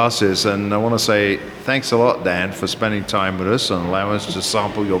our glasses, and I want to say thanks a lot, Dan, for spending time with us and allowing us to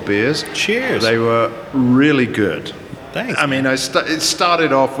sample your beers. Cheers. They were really good. Thanks. I mean, it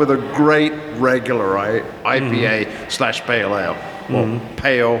started off with a great regular IPA/pale ale. Well,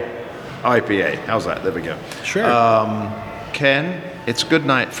 pale IPA. How's that? There we go. Sure. Ken, it's good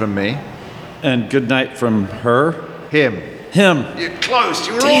night from me. And good night from her. Him. You're close.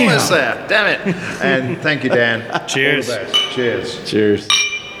 You were almost there. Damn it. And thank you, Dan. Cheers. All the best. Cheers. Cheers.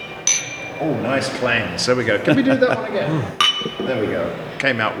 Oh, nice clangs. There we go. Can we do that one again? There we go.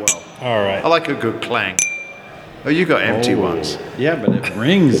 Came out well. All right. I like a good clang. Oh, you got empty ones. Yeah, but it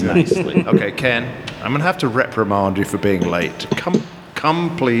rings nicely. Okay, Ken, I'm going to have to reprimand you for being late. Come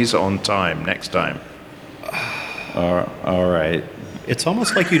please on time next time. All right. It's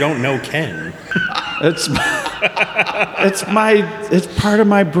almost like you don't know Ken. It's part of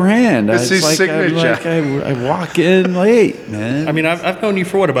my brand. It's his signature. I walk in late, man. I mean, I've known you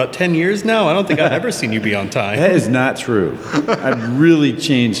for about 10 years now. I don't think I've ever seen you be on time. That is not true. I've really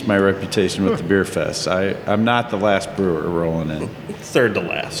changed my reputation with the beer fest. I'm not the last brewer rolling in. Third to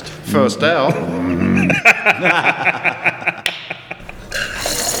last. First out.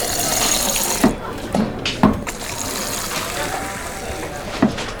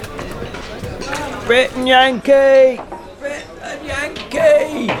 Brit and Yankee! Brit and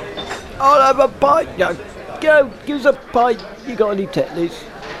Yankee! I'll have a pint. No, go, give us a pint. You got any tetlers?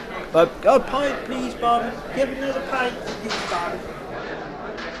 A pint, please, Bob. Give another pint, please, Bob.